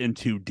really is in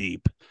too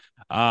deep.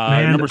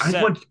 Man, Number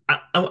 7.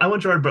 I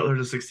want Gerard Butler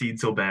to succeed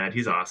so bad.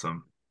 He's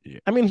awesome.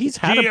 I mean, he's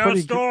had a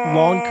pretty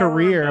long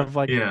career of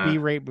like Yeah.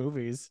 B-rate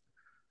movies.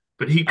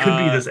 But he could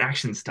be this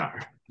action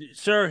star.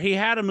 Sir, he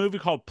had a movie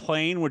called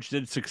Plane, which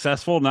did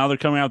successful. Now they're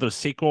coming out with a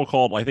sequel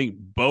called, I think,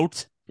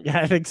 Boat. Yeah,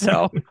 I think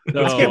so.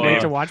 That's I a can't good wait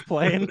name. to watch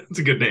Plane. It's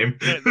a good name.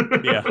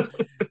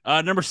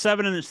 Yeah. Number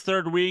 7 in its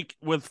 3rd week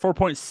with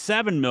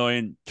 4.7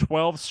 million,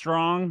 12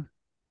 Strong.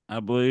 I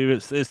believe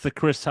it's the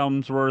Chris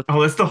Helmsworth.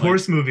 Oh, that's the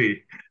horse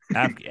movie.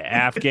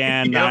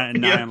 Afghan Yep,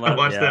 9/11. I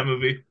watched that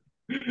movie.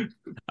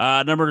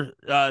 Number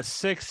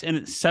 6 in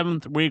its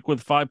 7th week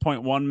with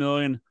 5.1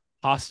 million,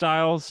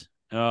 Hostiles.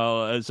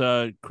 As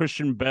a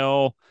Christian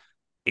Bale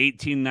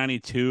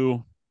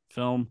 1892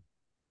 film.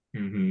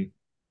 Mm-hmm.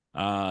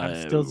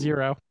 I'm still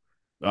 0.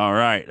 All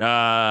right.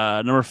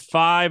 Number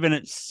 5 in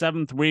its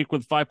 7th week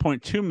with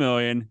 5.2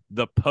 million,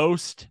 The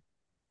Post.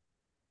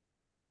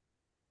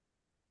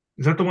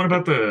 Is that the one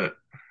about the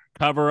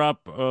Cover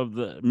up of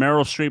the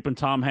Meryl Streep and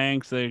Tom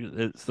Hanks.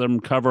 It's them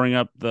covering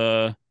up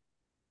the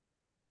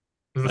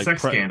like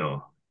sex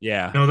scandal?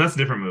 Yeah. No, that's a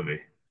different movie.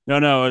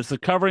 No. It's the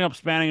covering up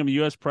spanning of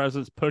U.S.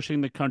 presidents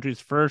pushing the country's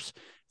first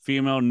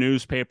female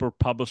newspaper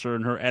publisher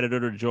and her editor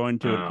to join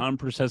to an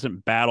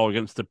unprecedented battle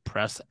against the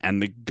press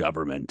and the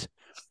government.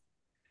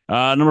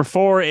 Number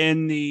 4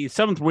 in the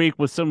 7th week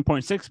with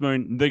 7.6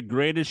 million, The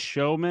Greatest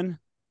Showman.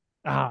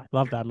 I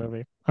love that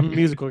movie. I'm a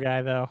musical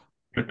guy though.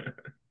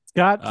 It's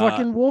got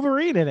fucking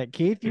Wolverine in it,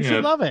 Keith. You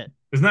should love it.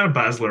 Isn't that a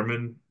Baz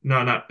Luhrmann?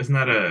 No, not. Isn't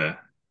that a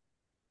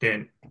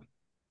Dan?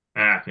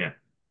 Yeah.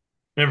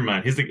 Never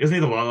mind. Isn't he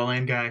the La La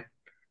Land guy?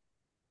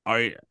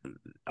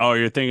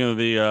 You're thinking of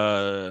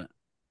the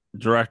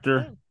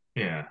director?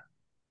 Yeah.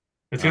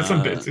 It's got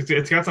some Uh,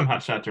 it's got some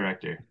hotshot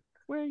director.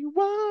 Where you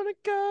wanna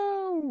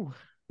go?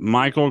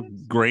 Michael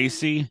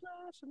Gracie,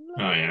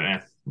 Oh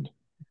yeah,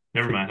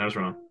 never mind. I was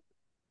wrong.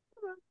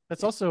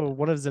 That's also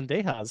one of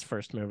Zendaya's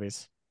first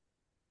movies.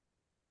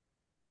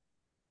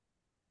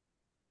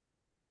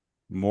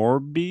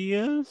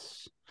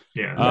 Morbius.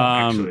 Yeah, no, Um,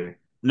 actually.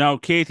 no,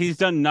 Keith, he's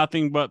done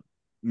nothing but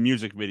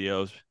music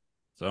videos.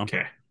 So,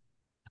 Okay.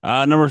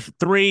 number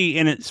three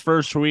in its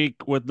first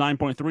week with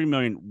 9.3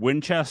 million,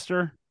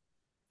 Winchester.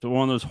 So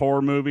one of those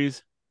horror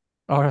movies.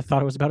 Oh, I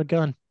thought it was about a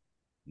gun.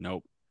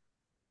 Nope.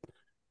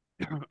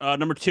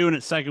 Number two in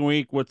its second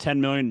week with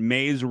 10 million,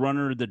 Maze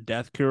Runner: The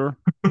Death Cure.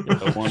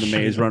 So one of the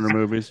Maze Runner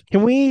movies.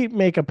 Can we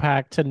make a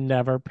pact to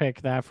never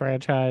pick that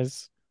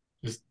franchise?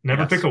 Just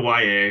never pick Yes. a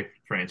YA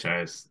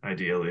franchise,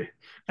 ideally.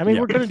 I mean,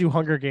 Yeah. we're gonna do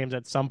Hunger Games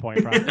at some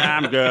point, probably.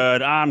 I'm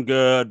good. I'm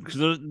good.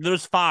 Because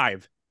there's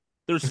five.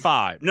 There's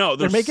five. No,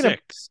 They're there's making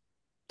six.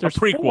 A there's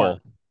prequel.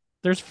 four.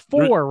 There's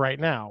four right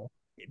now.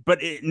 But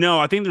no,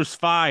 I think there's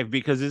five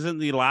because isn't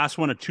the last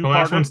one a The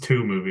last two-parter? one's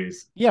two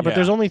movies. Yeah, but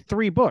there's Yeah. only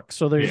 3 books,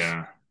 so there's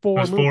Yeah. four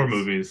There's movies. four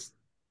movies.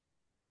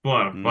 A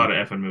lot Mm.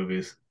 of effing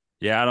movies.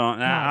 Yeah, I don't.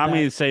 God, I'm that-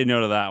 going to say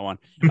no to that one.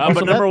 Also,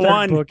 But number that third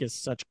one, book is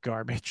such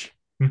garbage.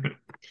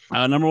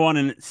 number one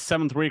in its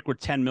seventh week with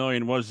 10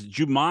 million was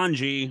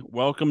Jumanji: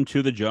 Welcome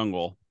to the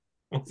Jungle.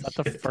 Holy Is that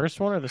the shit. first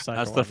one or the second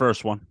That's one? the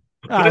first one.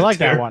 Oh, I like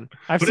that one.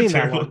 I've What a seen that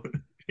terrible-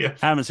 one. Yeah.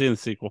 Haven't seen the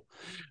sequel.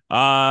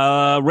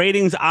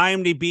 Ratings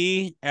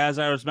IMDb, as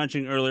I was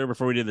mentioning earlier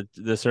before we did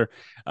this, sir,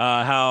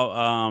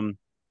 how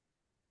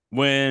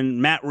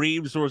when Matt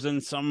Reeves was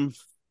in some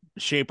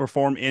shape or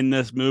form in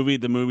this movie,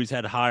 the movies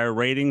had higher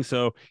ratings.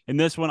 So in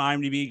this one,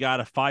 IMDb got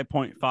a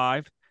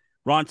 5.5.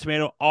 Rotten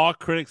Tomato, all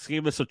critics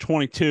gave us a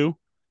 22.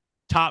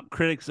 Top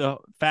critics a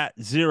fat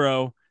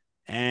 0,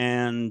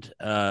 and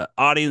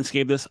audience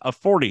gave this a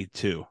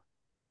 42.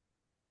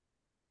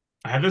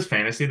 I had this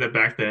fantasy that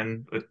back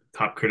then the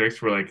top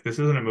critics were like, "This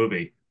isn't a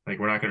movie. Like,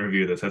 we're not going to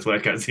review this." That's why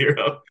it got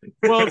 0.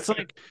 Well, it's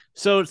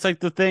like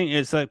the thing.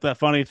 It's like that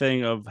funny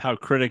thing of how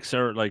critics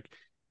are like,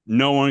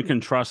 no one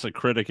can trust a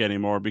critic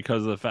anymore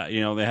because of the fact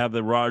they have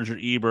the Roger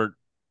Ebert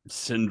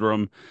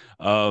syndrome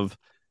of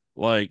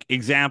like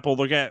example.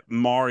 Look at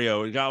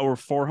Mario; it got over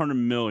 400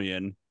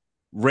 million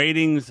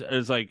ratings.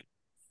 Is like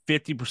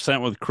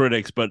 50% with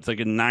critics, but it's like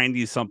a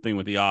 90 something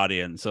with the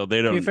audience. So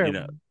they To be don't,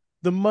 fair,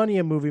 the money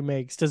a movie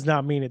makes does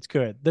not mean it's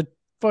good. The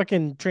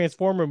fucking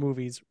Transformer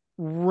movies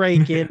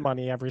rake in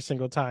money every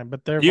single time,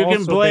 but they're you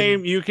also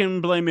you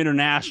can blame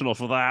International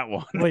for that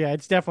one. Well, yeah,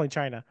 it's definitely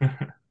China, but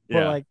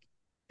Yeah. like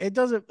it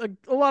doesn't. Like,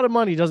 a lot of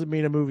money doesn't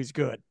mean a movie's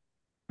good.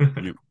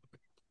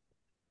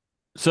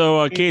 So,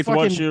 I mean, Keith,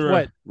 what's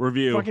your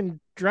review? Fucking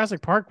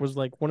Jurassic Park was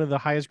like one of the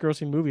highest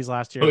grossing movies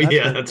last year. Oh, That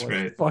yeah, movie that's was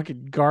right.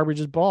 Fucking garbage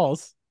as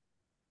balls.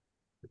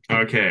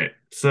 Okay,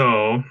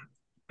 so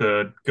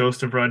the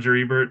ghost of Roger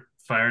Ebert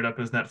fired up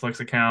his Netflix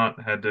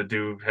account, had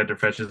to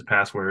fetch his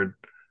password.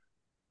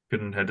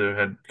 Couldn't do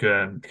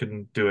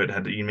it.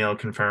 Had to email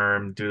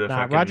confirm, do the Nah,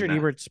 fucking Roger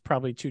Ebert's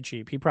probably too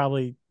cheap. He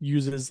probably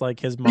uses like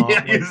his mom,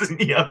 yeah, like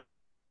yeah.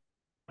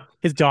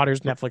 his daughter's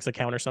Netflix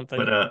account or something.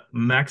 But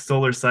Max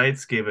Solar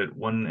Sites gave it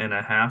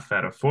 1.5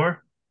 out of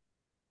 4,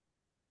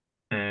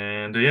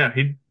 and yeah,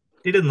 he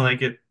didn't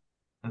like it.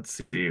 Let's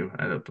see,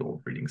 I have the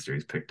whole reading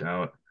series picked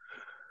out,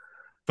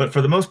 but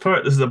for the most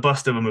part, this is a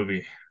bust of a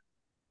movie.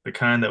 The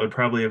kind that would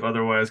probably have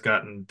otherwise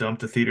gotten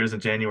dumped to theaters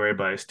in January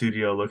by a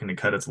studio looking to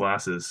cut its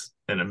losses.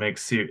 And it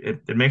makes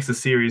the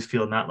series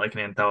feel not like an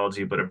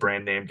anthology, but a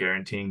brand name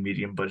guaranteeing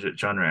medium budget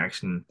genre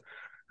action.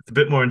 It's a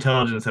bit more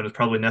intelligence than was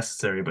probably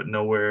necessary, but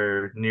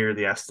nowhere near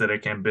the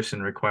aesthetic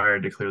ambition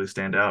required to clearly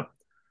stand out.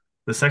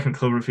 The second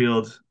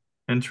Cloverfield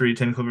entry,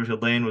 10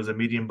 Cloverfield Lane, was a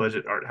medium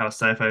budget art house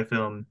sci-fi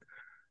film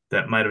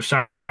that might have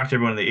shocked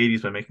everyone in the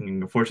 80s by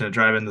making a fortune at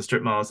drive-in the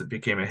strip malls. It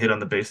became a hit on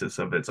the basis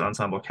of its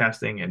ensemble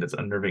casting and its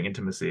unnerving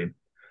intimacy.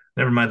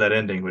 Never mind that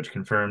ending, which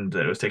confirmed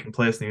that it was taking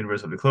place in the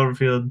universe of the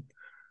Cloverfield.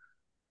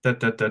 Da,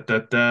 da, da, da,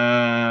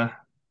 da.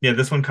 Yeah,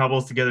 this one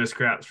cobbles together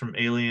scraps from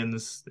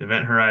Aliens,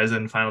 Event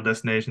Horizon, Final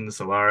Destination,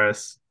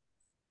 Solaris,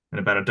 and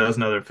about a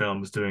dozen other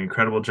films doing an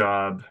incredible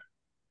job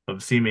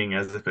of seeming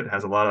as if it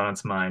has a lot on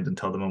its mind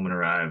until the moment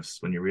arrives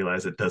when you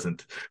realize it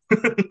doesn't.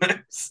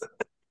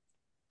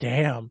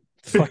 Damn,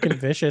 fucking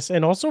vicious,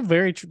 and also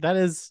very true. That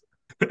is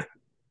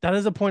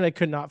a point I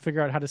could not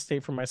figure out how to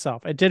state for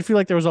myself. It did feel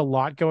like there was a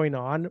lot going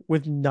on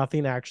with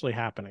nothing actually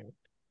happening.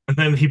 And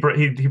then he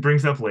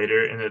brings up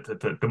later, and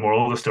the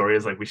moral of the story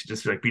is like we should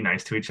just like be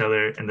nice to each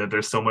other, and that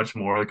there's so much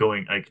more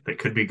going like that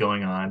could be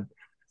going on.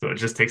 So it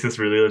just takes this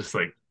really just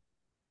like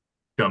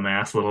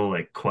dumbass little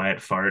like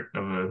quiet fart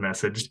of a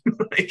message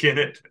like in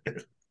it.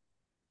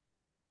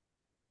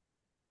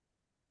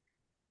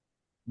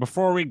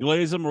 Before we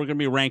glaze them, we're going to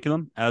be ranking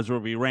them as we'll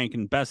be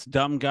ranking best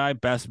dumb guy,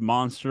 best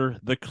monster,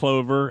 the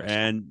Clover,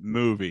 and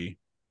movie.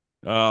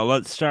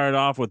 Let's start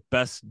off with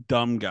best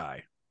dumb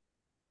guy.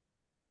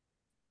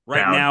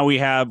 Right Dowd. now we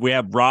have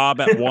Rob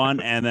at 1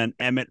 and then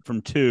Emmett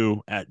from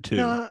 2 at 2.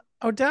 No,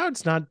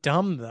 O'Dowd's not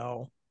dumb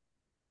though.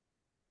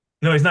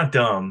 No, he's not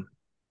dumb.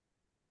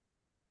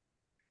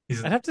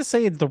 He's I'd have to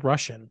say the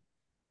Russian,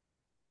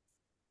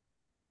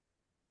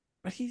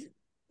 but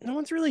no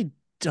one's really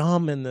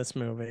dumb in this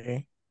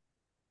movie.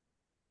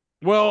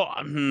 Well,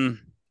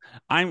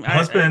 I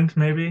husband,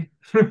 maybe.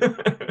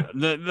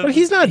 But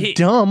he's not he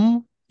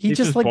dumb. He he's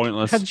just just like had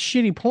pointless.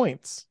 shitty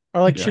points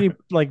or like Yeah. shitty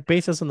like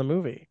basis in the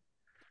movie.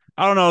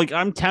 I don't know. Like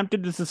I'm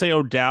tempted just to say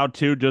O'Dowd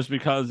too, just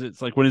because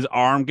it's like when his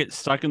arm gets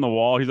stuck in the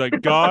wall, he's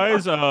like,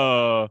 "Guys,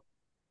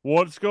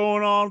 what's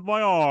going on with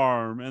my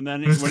arm?" And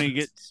then when he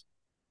gets,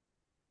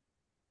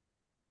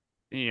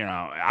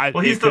 I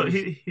Well, it could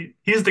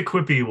he's the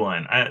quippy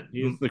one.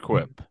 he's the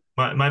quip.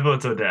 My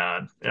vote's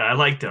O'Dowd. Yeah, I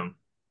liked him.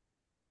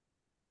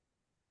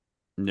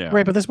 Yeah.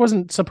 Right, but this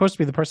wasn't supposed to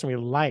be the person we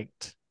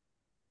liked.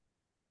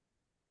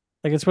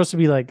 Like it's supposed to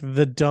be like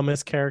the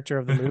dumbest character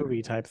of the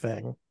movie type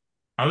thing.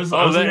 I Oh, was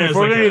then thinking if as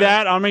we're like gonna do a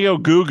that, I'm gonna go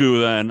Goo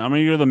Goo. Then I'm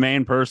gonna go the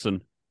main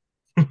person.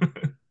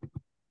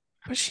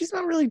 But she's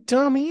not really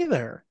dumb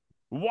either.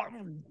 What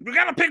we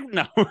gotta pick?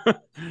 No.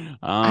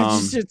 I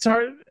just it's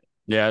hard.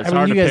 Yeah, it's I mean,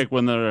 hard you to guys pick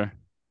when they're.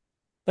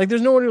 like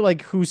there's no one who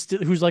like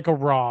who's like a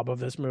Rob of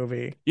this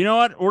movie. You know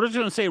what? We're just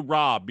gonna say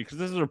Rob because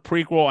this is a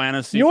prequel and a You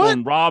know sequel, what?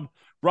 and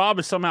Rob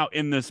is somehow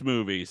in this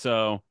movie.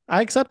 So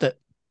I accept it.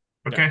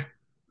 yeah, okay.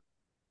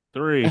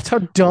 three. That's how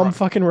dumb Rob,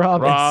 fucking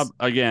Rob Rob is.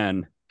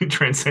 again. he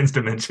transcends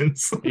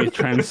dimensions. He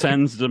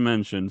transcends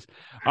dimensions.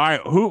 All right,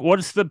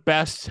 what's the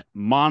best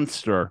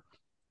monster?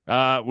 We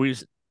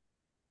The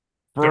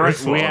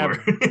Earth we have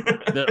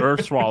Swallower. the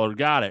Earth Swallower.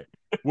 Got it.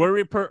 Where do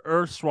we put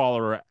Earth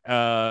Swallower?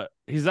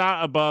 He's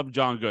not above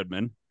John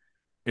Goodman.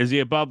 Is he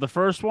above the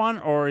first one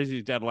or is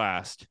he dead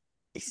last?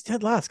 He's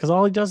dead last because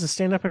all he does is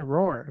stand up and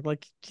roar.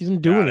 Like he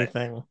didn't do Got it.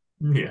 anything.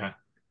 Yeah.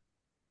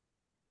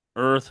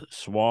 Earth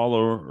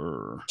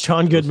Swallower.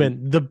 John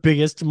Goodman, the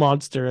biggest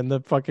monster in the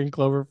fucking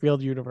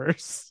Cloverfield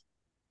universe.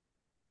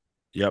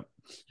 Yep.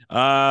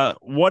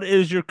 What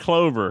is your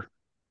Clover?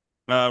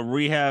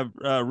 We have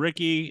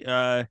Ricky,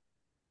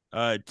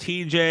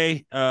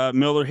 TJ,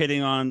 Miller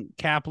hitting on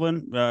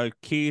Kaplan.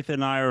 Keith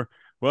and I are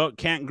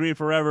can't grieve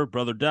forever.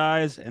 Brother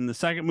dies. In the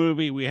second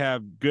movie, we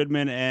have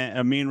Goodman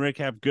and me and Rick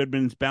have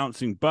Goodman's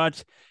bouncing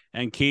butt,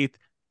 and Keith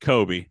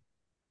Kobe.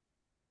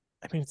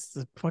 I mean, it's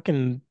the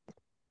fucking.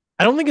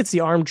 I don't think it's the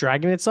arm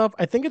dragging itself.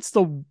 I think it's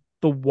the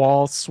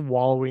wall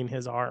swallowing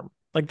his arm.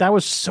 Like that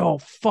was so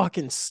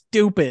fucking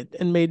stupid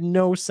and made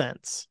no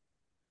sense.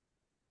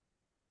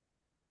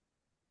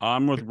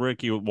 I'm with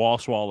Ricky with wall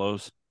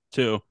swallows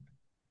too.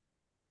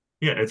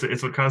 Yeah,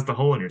 it's what caused the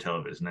hole in your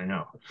television, I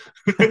know.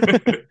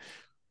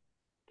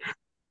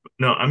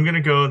 No, I'm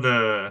gonna go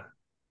the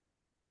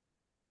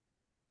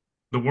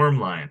worm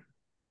line.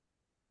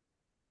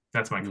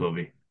 That's my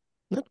Clovey.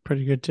 That's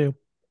pretty good too.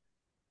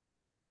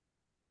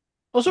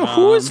 Also,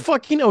 who is Um,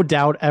 fucking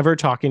O'Dowd ever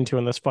talking to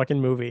in this fucking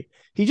movie?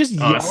 He just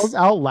yells Us.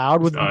 out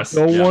loud with Just us.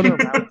 no Yeah. one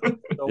around him.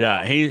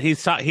 yeah,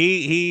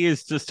 he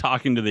is just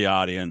talking to the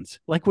audience.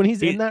 Like when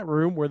he's He, in that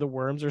room where the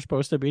worms are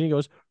supposed to be, and he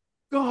goes,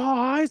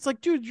 "Guys,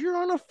 like, dude, you're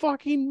on a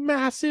fucking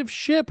massive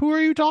ship. Who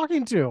are you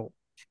talking to?"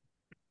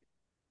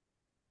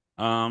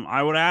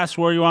 I would ask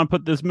where you want to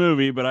put this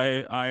movie, but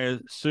I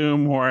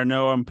assume where I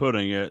know I'm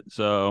putting it.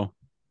 So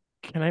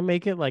Can I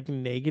make it like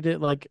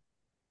negative? Like,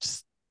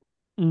 just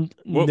we'll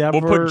put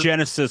never.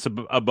 Genesis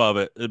above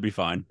it. It'd be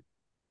fine.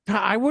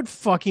 I would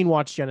fucking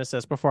watch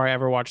Genesis before I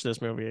ever watch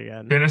this movie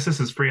again. Genesis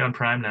is free on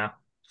Prime now.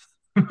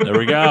 There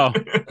we go.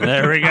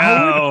 There we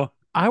go.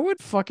 I would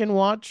fucking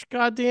watch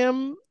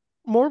goddamn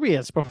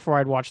Morbius before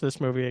I'd watch this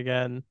movie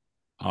again.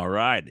 All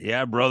right,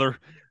 yeah, brother.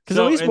 Because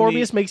at least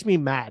Morbius makes me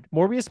mad.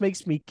 Morbius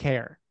makes me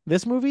care.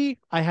 This movie,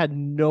 I had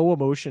no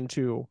emotion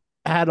to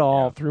at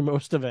all through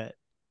most of it.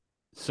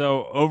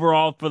 So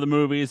overall for the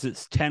movies,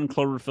 it's 10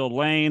 Cloverfield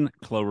Lane,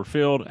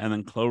 Cloverfield, and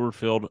then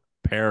Cloverfield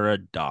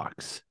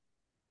Paradox.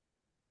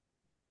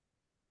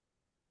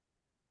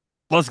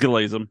 Let's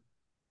glaze them.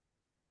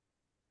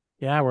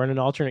 Yeah, we're in an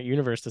alternate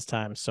universe this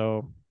time,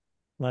 so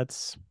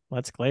let's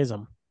glaze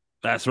them.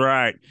 That's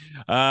right.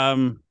 I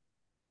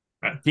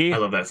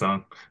love that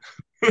song.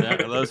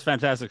 That was a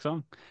fantastic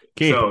song.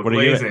 Keith, So what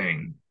are you?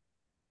 glazing.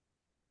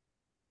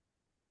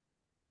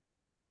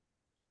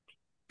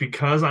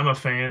 Because I'm a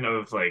fan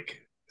of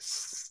like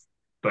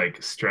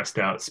stressed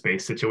out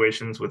space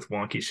situations with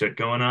wonky shit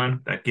going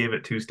on, that gave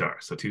it 2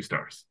 stars. So 2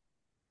 stars.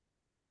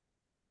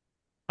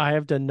 I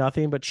have done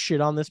nothing but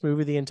shit on this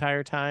movie the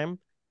entire time,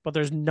 but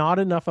there's not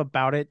enough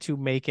about it to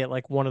make it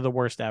like one of the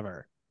worst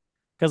ever.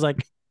 Because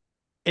like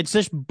it's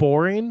just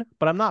boring,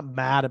 but I'm not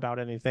mad about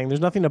anything.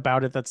 There's nothing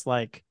about it that's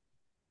like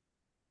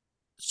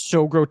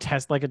so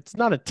grotesque. Like it's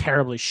not a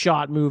terribly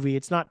shot movie.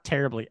 It's not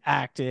terribly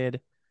acted.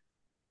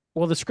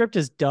 Well, the script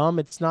is dumb.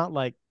 It's not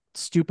like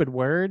stupid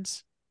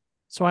words.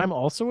 So I'm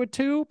also a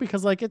 2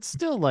 because like it's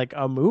still like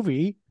a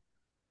movie.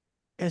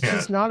 It's Yeah.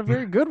 just not a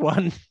very good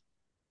one.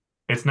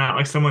 It's not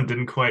like someone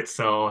didn't quite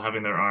sell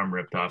having their arm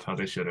ripped off how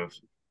they should have.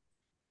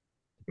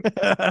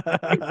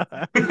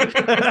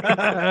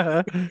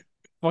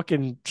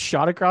 Fucking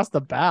shot across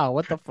the bow.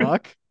 What the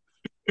fuck?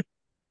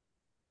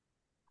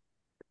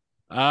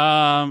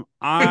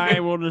 I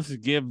will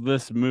just give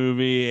this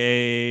movie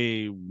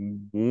a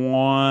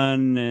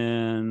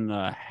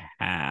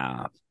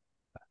 1.5.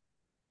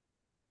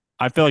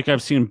 I feel like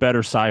I've seen better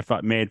sci-fi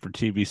made for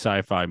TV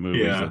sci-fi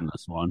movies Yeah. than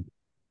this one.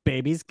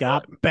 Baby's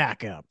got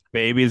backup.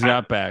 Baby's I,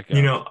 got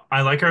backup.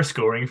 I like our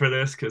scoring for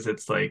this because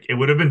it's like it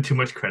would have been too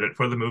much credit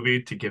for the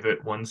movie to give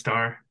it 1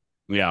 star.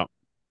 Yeah.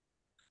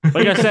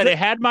 Like I said, it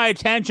had my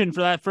attention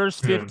for that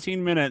first Yeah.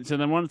 15 minutes.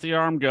 And then once the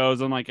arm goes,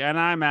 I'm like, and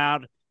I'm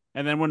out.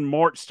 And then when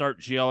Mort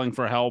starts yelling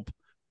for help,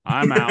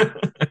 I'm out.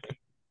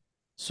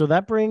 So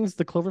that brings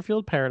the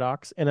Cloverfield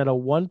Paradox in at a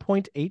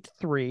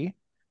 1.83,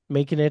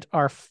 making it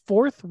our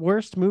fourth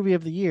worst movie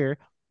of the year.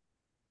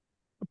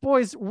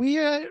 Boys, we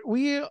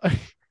we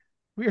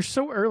are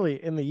so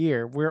early in the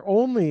year. We're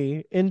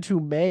only into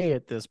May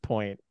at this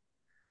point.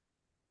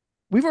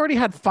 We've already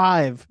had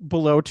 5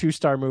 below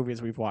 2-star movies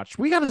we've watched.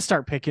 We got to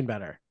start picking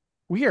better.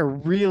 We are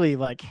really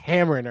like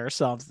hammering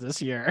ourselves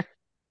this year.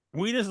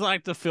 We just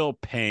like to feel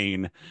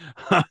pain.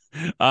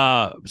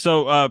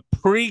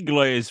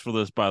 Pre-glaze for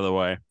this, by the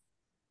way.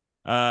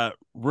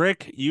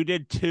 Rick, you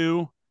did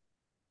 2.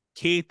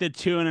 Keith did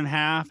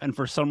 2.5, and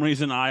for some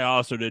reason I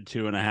also did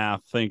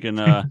 2.5, thinking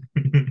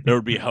there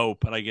would be hope,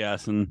 but I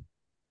guess, and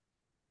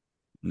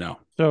no.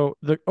 So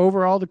the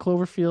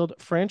Cloverfield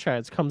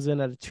franchise comes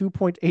in at a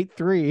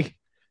 2.83,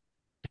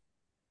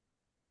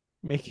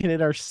 making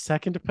it our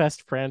second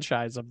best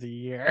franchise of the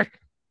year.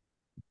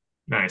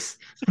 Nice.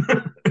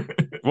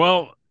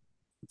 Well,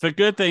 the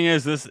good thing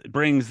is this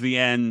brings the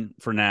end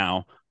for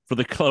now for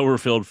the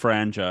Cloverfield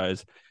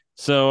franchise.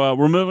 So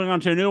we're moving on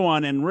to a new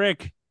one. And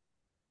Rick,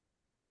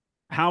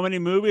 how many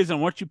movies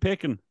and what you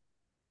picking?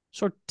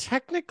 So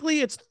technically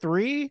it's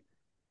 3,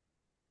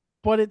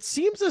 but it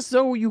seems as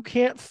though you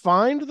can't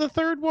find the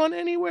third one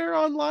anywhere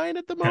online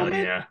at the Hell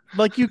moment. yeah.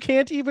 Like you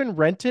can't even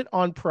rent it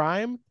on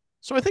Prime.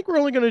 So I think we're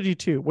only going to do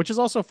 2, which is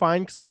also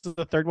fine because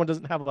the third one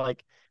doesn't have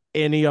like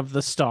any of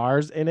the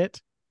stars in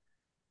it.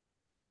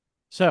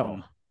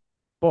 So,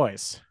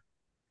 boys,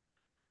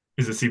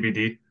 Is it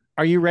CBD?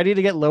 are you ready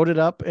to get loaded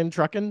up in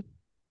trucking?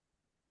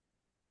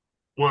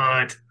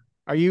 What?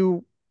 Are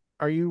you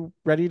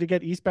ready to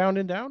get eastbound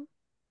and down?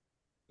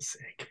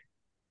 Sick.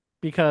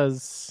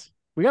 Because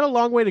we got a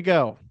long way to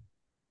go.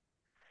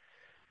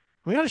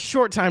 We got a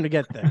short time to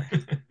get there.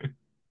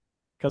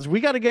 Because we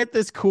got to get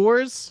this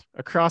Coors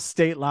across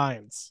state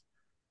lines.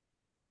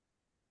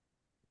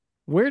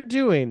 We're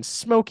doing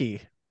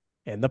Smokey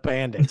and the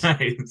Bandit.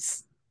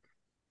 Nice.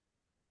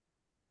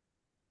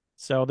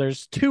 So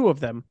there's 2 of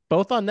them,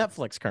 both on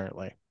Netflix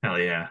currently. Hell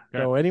yeah.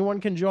 So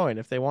anyone can join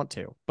if they want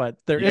to. But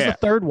there is a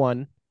third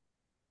one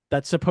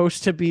that's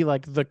supposed to be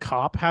like the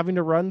cop having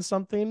to run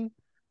something.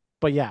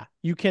 But yeah,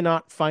 you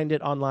cannot find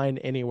it online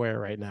anywhere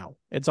right now.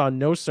 It's on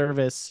no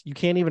service. You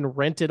can't even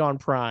rent it on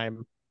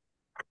Prime.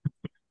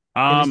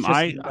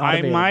 I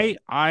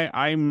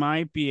available.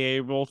 might be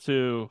able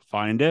to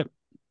find it.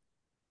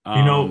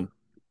 One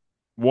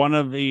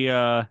of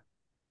the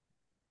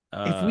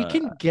if we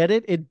can get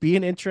it, it'd be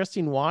an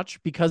interesting watch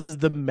because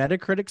the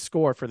Metacritic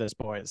score for this,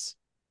 boys,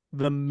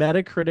 the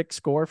Metacritic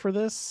score for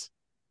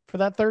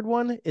that third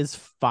one is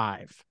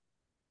 5.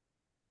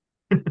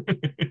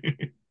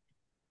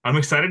 I'm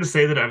excited to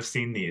say that I've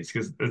seen these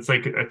because it's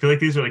like I feel like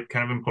these are like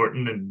kind of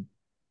important in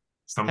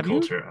some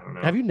culture. I don't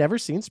know. Have you never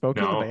seen Smokey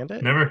and the No,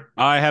 Bandit? never.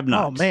 I have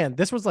not. Oh man,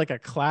 this was like a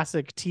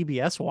classic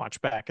TBS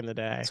watch back in the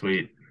day.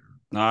 Sweet.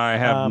 I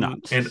have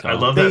not. And So. I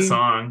love that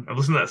song. I've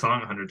listened to that song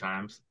 100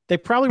 times. They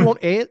probably won't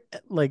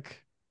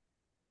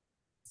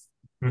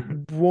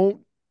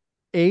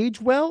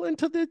age well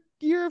into the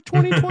year of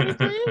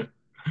 2023.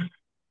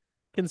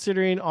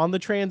 Considering on the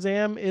Trans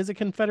Am is a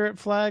Confederate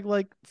flag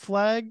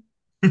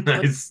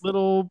Nice.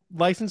 little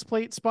license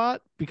plate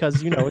spot because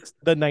it's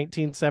the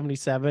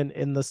 1977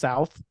 in the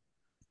South.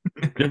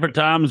 Different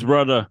times,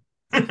 brother.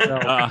 So,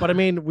 but I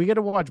mean, we got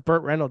to watch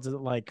Burt Reynolds at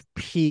like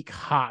peak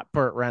hot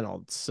Burt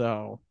Reynolds.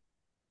 So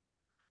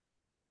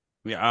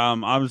yeah,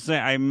 I was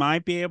saying I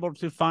might be able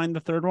to find the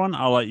third one.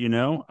 I'll let you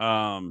know.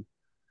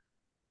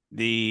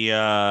 The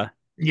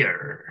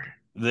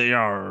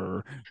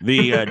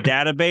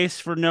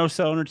database for No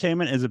Cell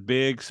Entertainment is a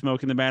big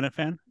Smoking the Bandit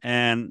fan,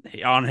 and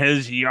on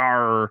his he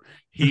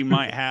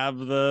might have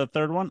the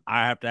third one.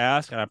 I have to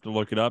ask. I have to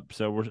look it up.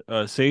 So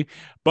we're see,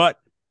 but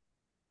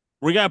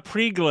we got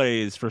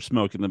pre-glaze for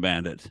Smoking the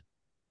Bandit.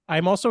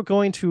 I'm also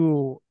going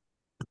to.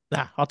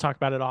 I'll talk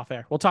about it off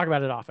air. We'll talk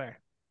about it off air.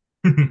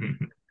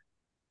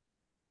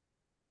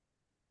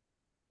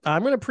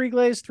 I'm going to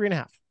pre-glaze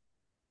 3.5.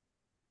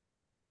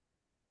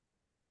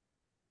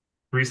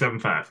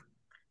 375.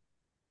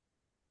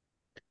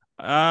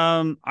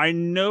 I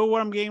know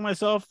what I'm getting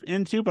myself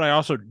into, but I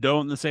also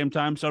don't at the same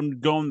time. So I'm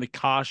going the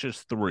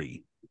cautious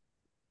 3.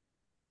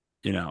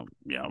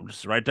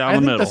 Just right down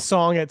the middle. The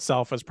song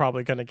itself is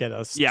probably going to get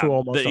us to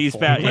almost a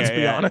 4. Let's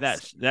be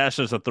honest. That's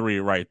just a 3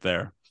 right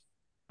there.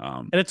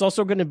 And it's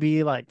also going to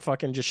be like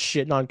fucking just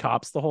shitting on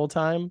cops the whole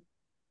time.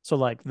 So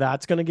like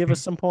that's going to give us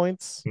some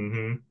points.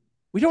 Mm-hmm.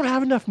 We don't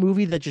have enough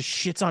movie that just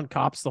shits on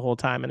cops the whole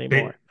time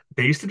anymore.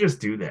 They used to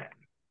just do that.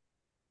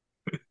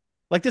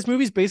 Like this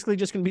movie's basically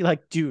just gonna be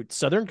like, dude,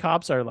 Southern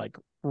cops are like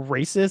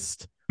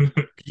racist,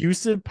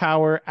 abusive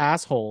power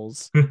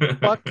assholes.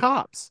 Fuck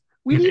cops.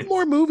 We need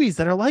more movies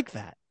that are like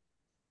that.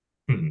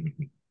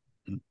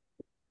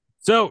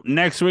 So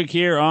next week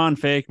here on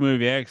Fake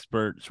Movie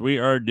Experts, we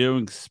are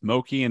doing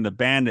Smokey and the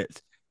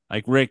Bandits.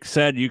 Like Rick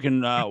said, you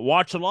can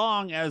watch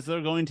along as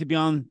they're going to be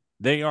on.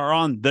 They are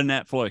on the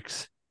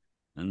Netflix,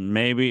 and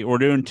maybe we're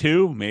doing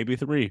 2, maybe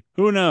 3.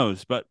 Who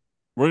knows? But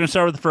we're gonna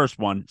start with the first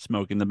one,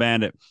 Smoking the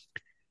Bandit.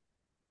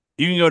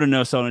 You can go to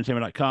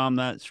nosoentertainment.com.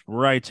 That's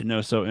right,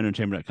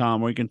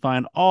 nosoentertainment.com, where you can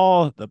find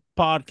all the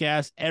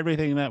podcasts,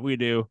 everything that we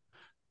do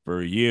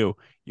for you.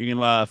 You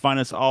can find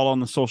us all on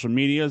the social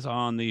medias,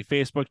 on the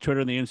Facebook, Twitter,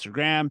 and the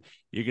Instagram.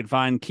 You can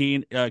find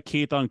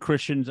Keith on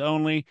Christians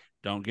Only.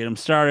 Don't get him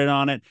started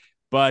on it,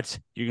 but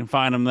you can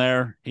find him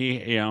there.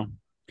 He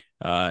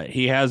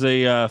has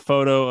a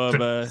photo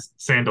of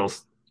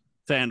Sandals.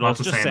 sandals, Lots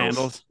of just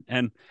sandals.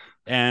 and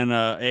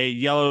a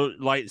yellow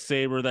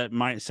lightsaber that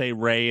might say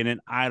Ray in it.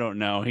 I don't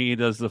know. He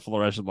does the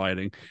fluorescent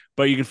lighting,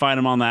 but you can find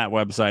him on that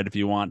website if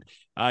you want.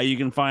 You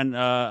can find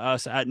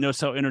us at No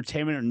So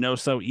Entertainment or No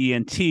So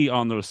ENT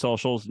on those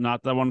socials,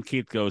 not the one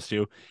Keith goes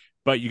to.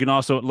 But you can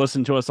also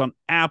listen to us on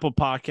Apple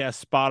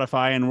Podcasts,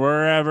 Spotify, and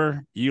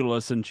wherever you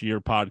listen to your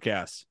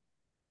podcasts.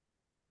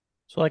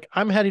 So like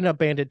I'm heading up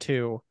Bandit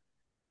 2.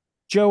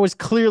 Joe is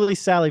clearly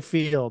Sally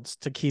Fields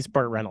to Keith's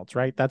Burt Reynolds,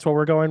 right? That's what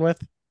we're going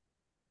with.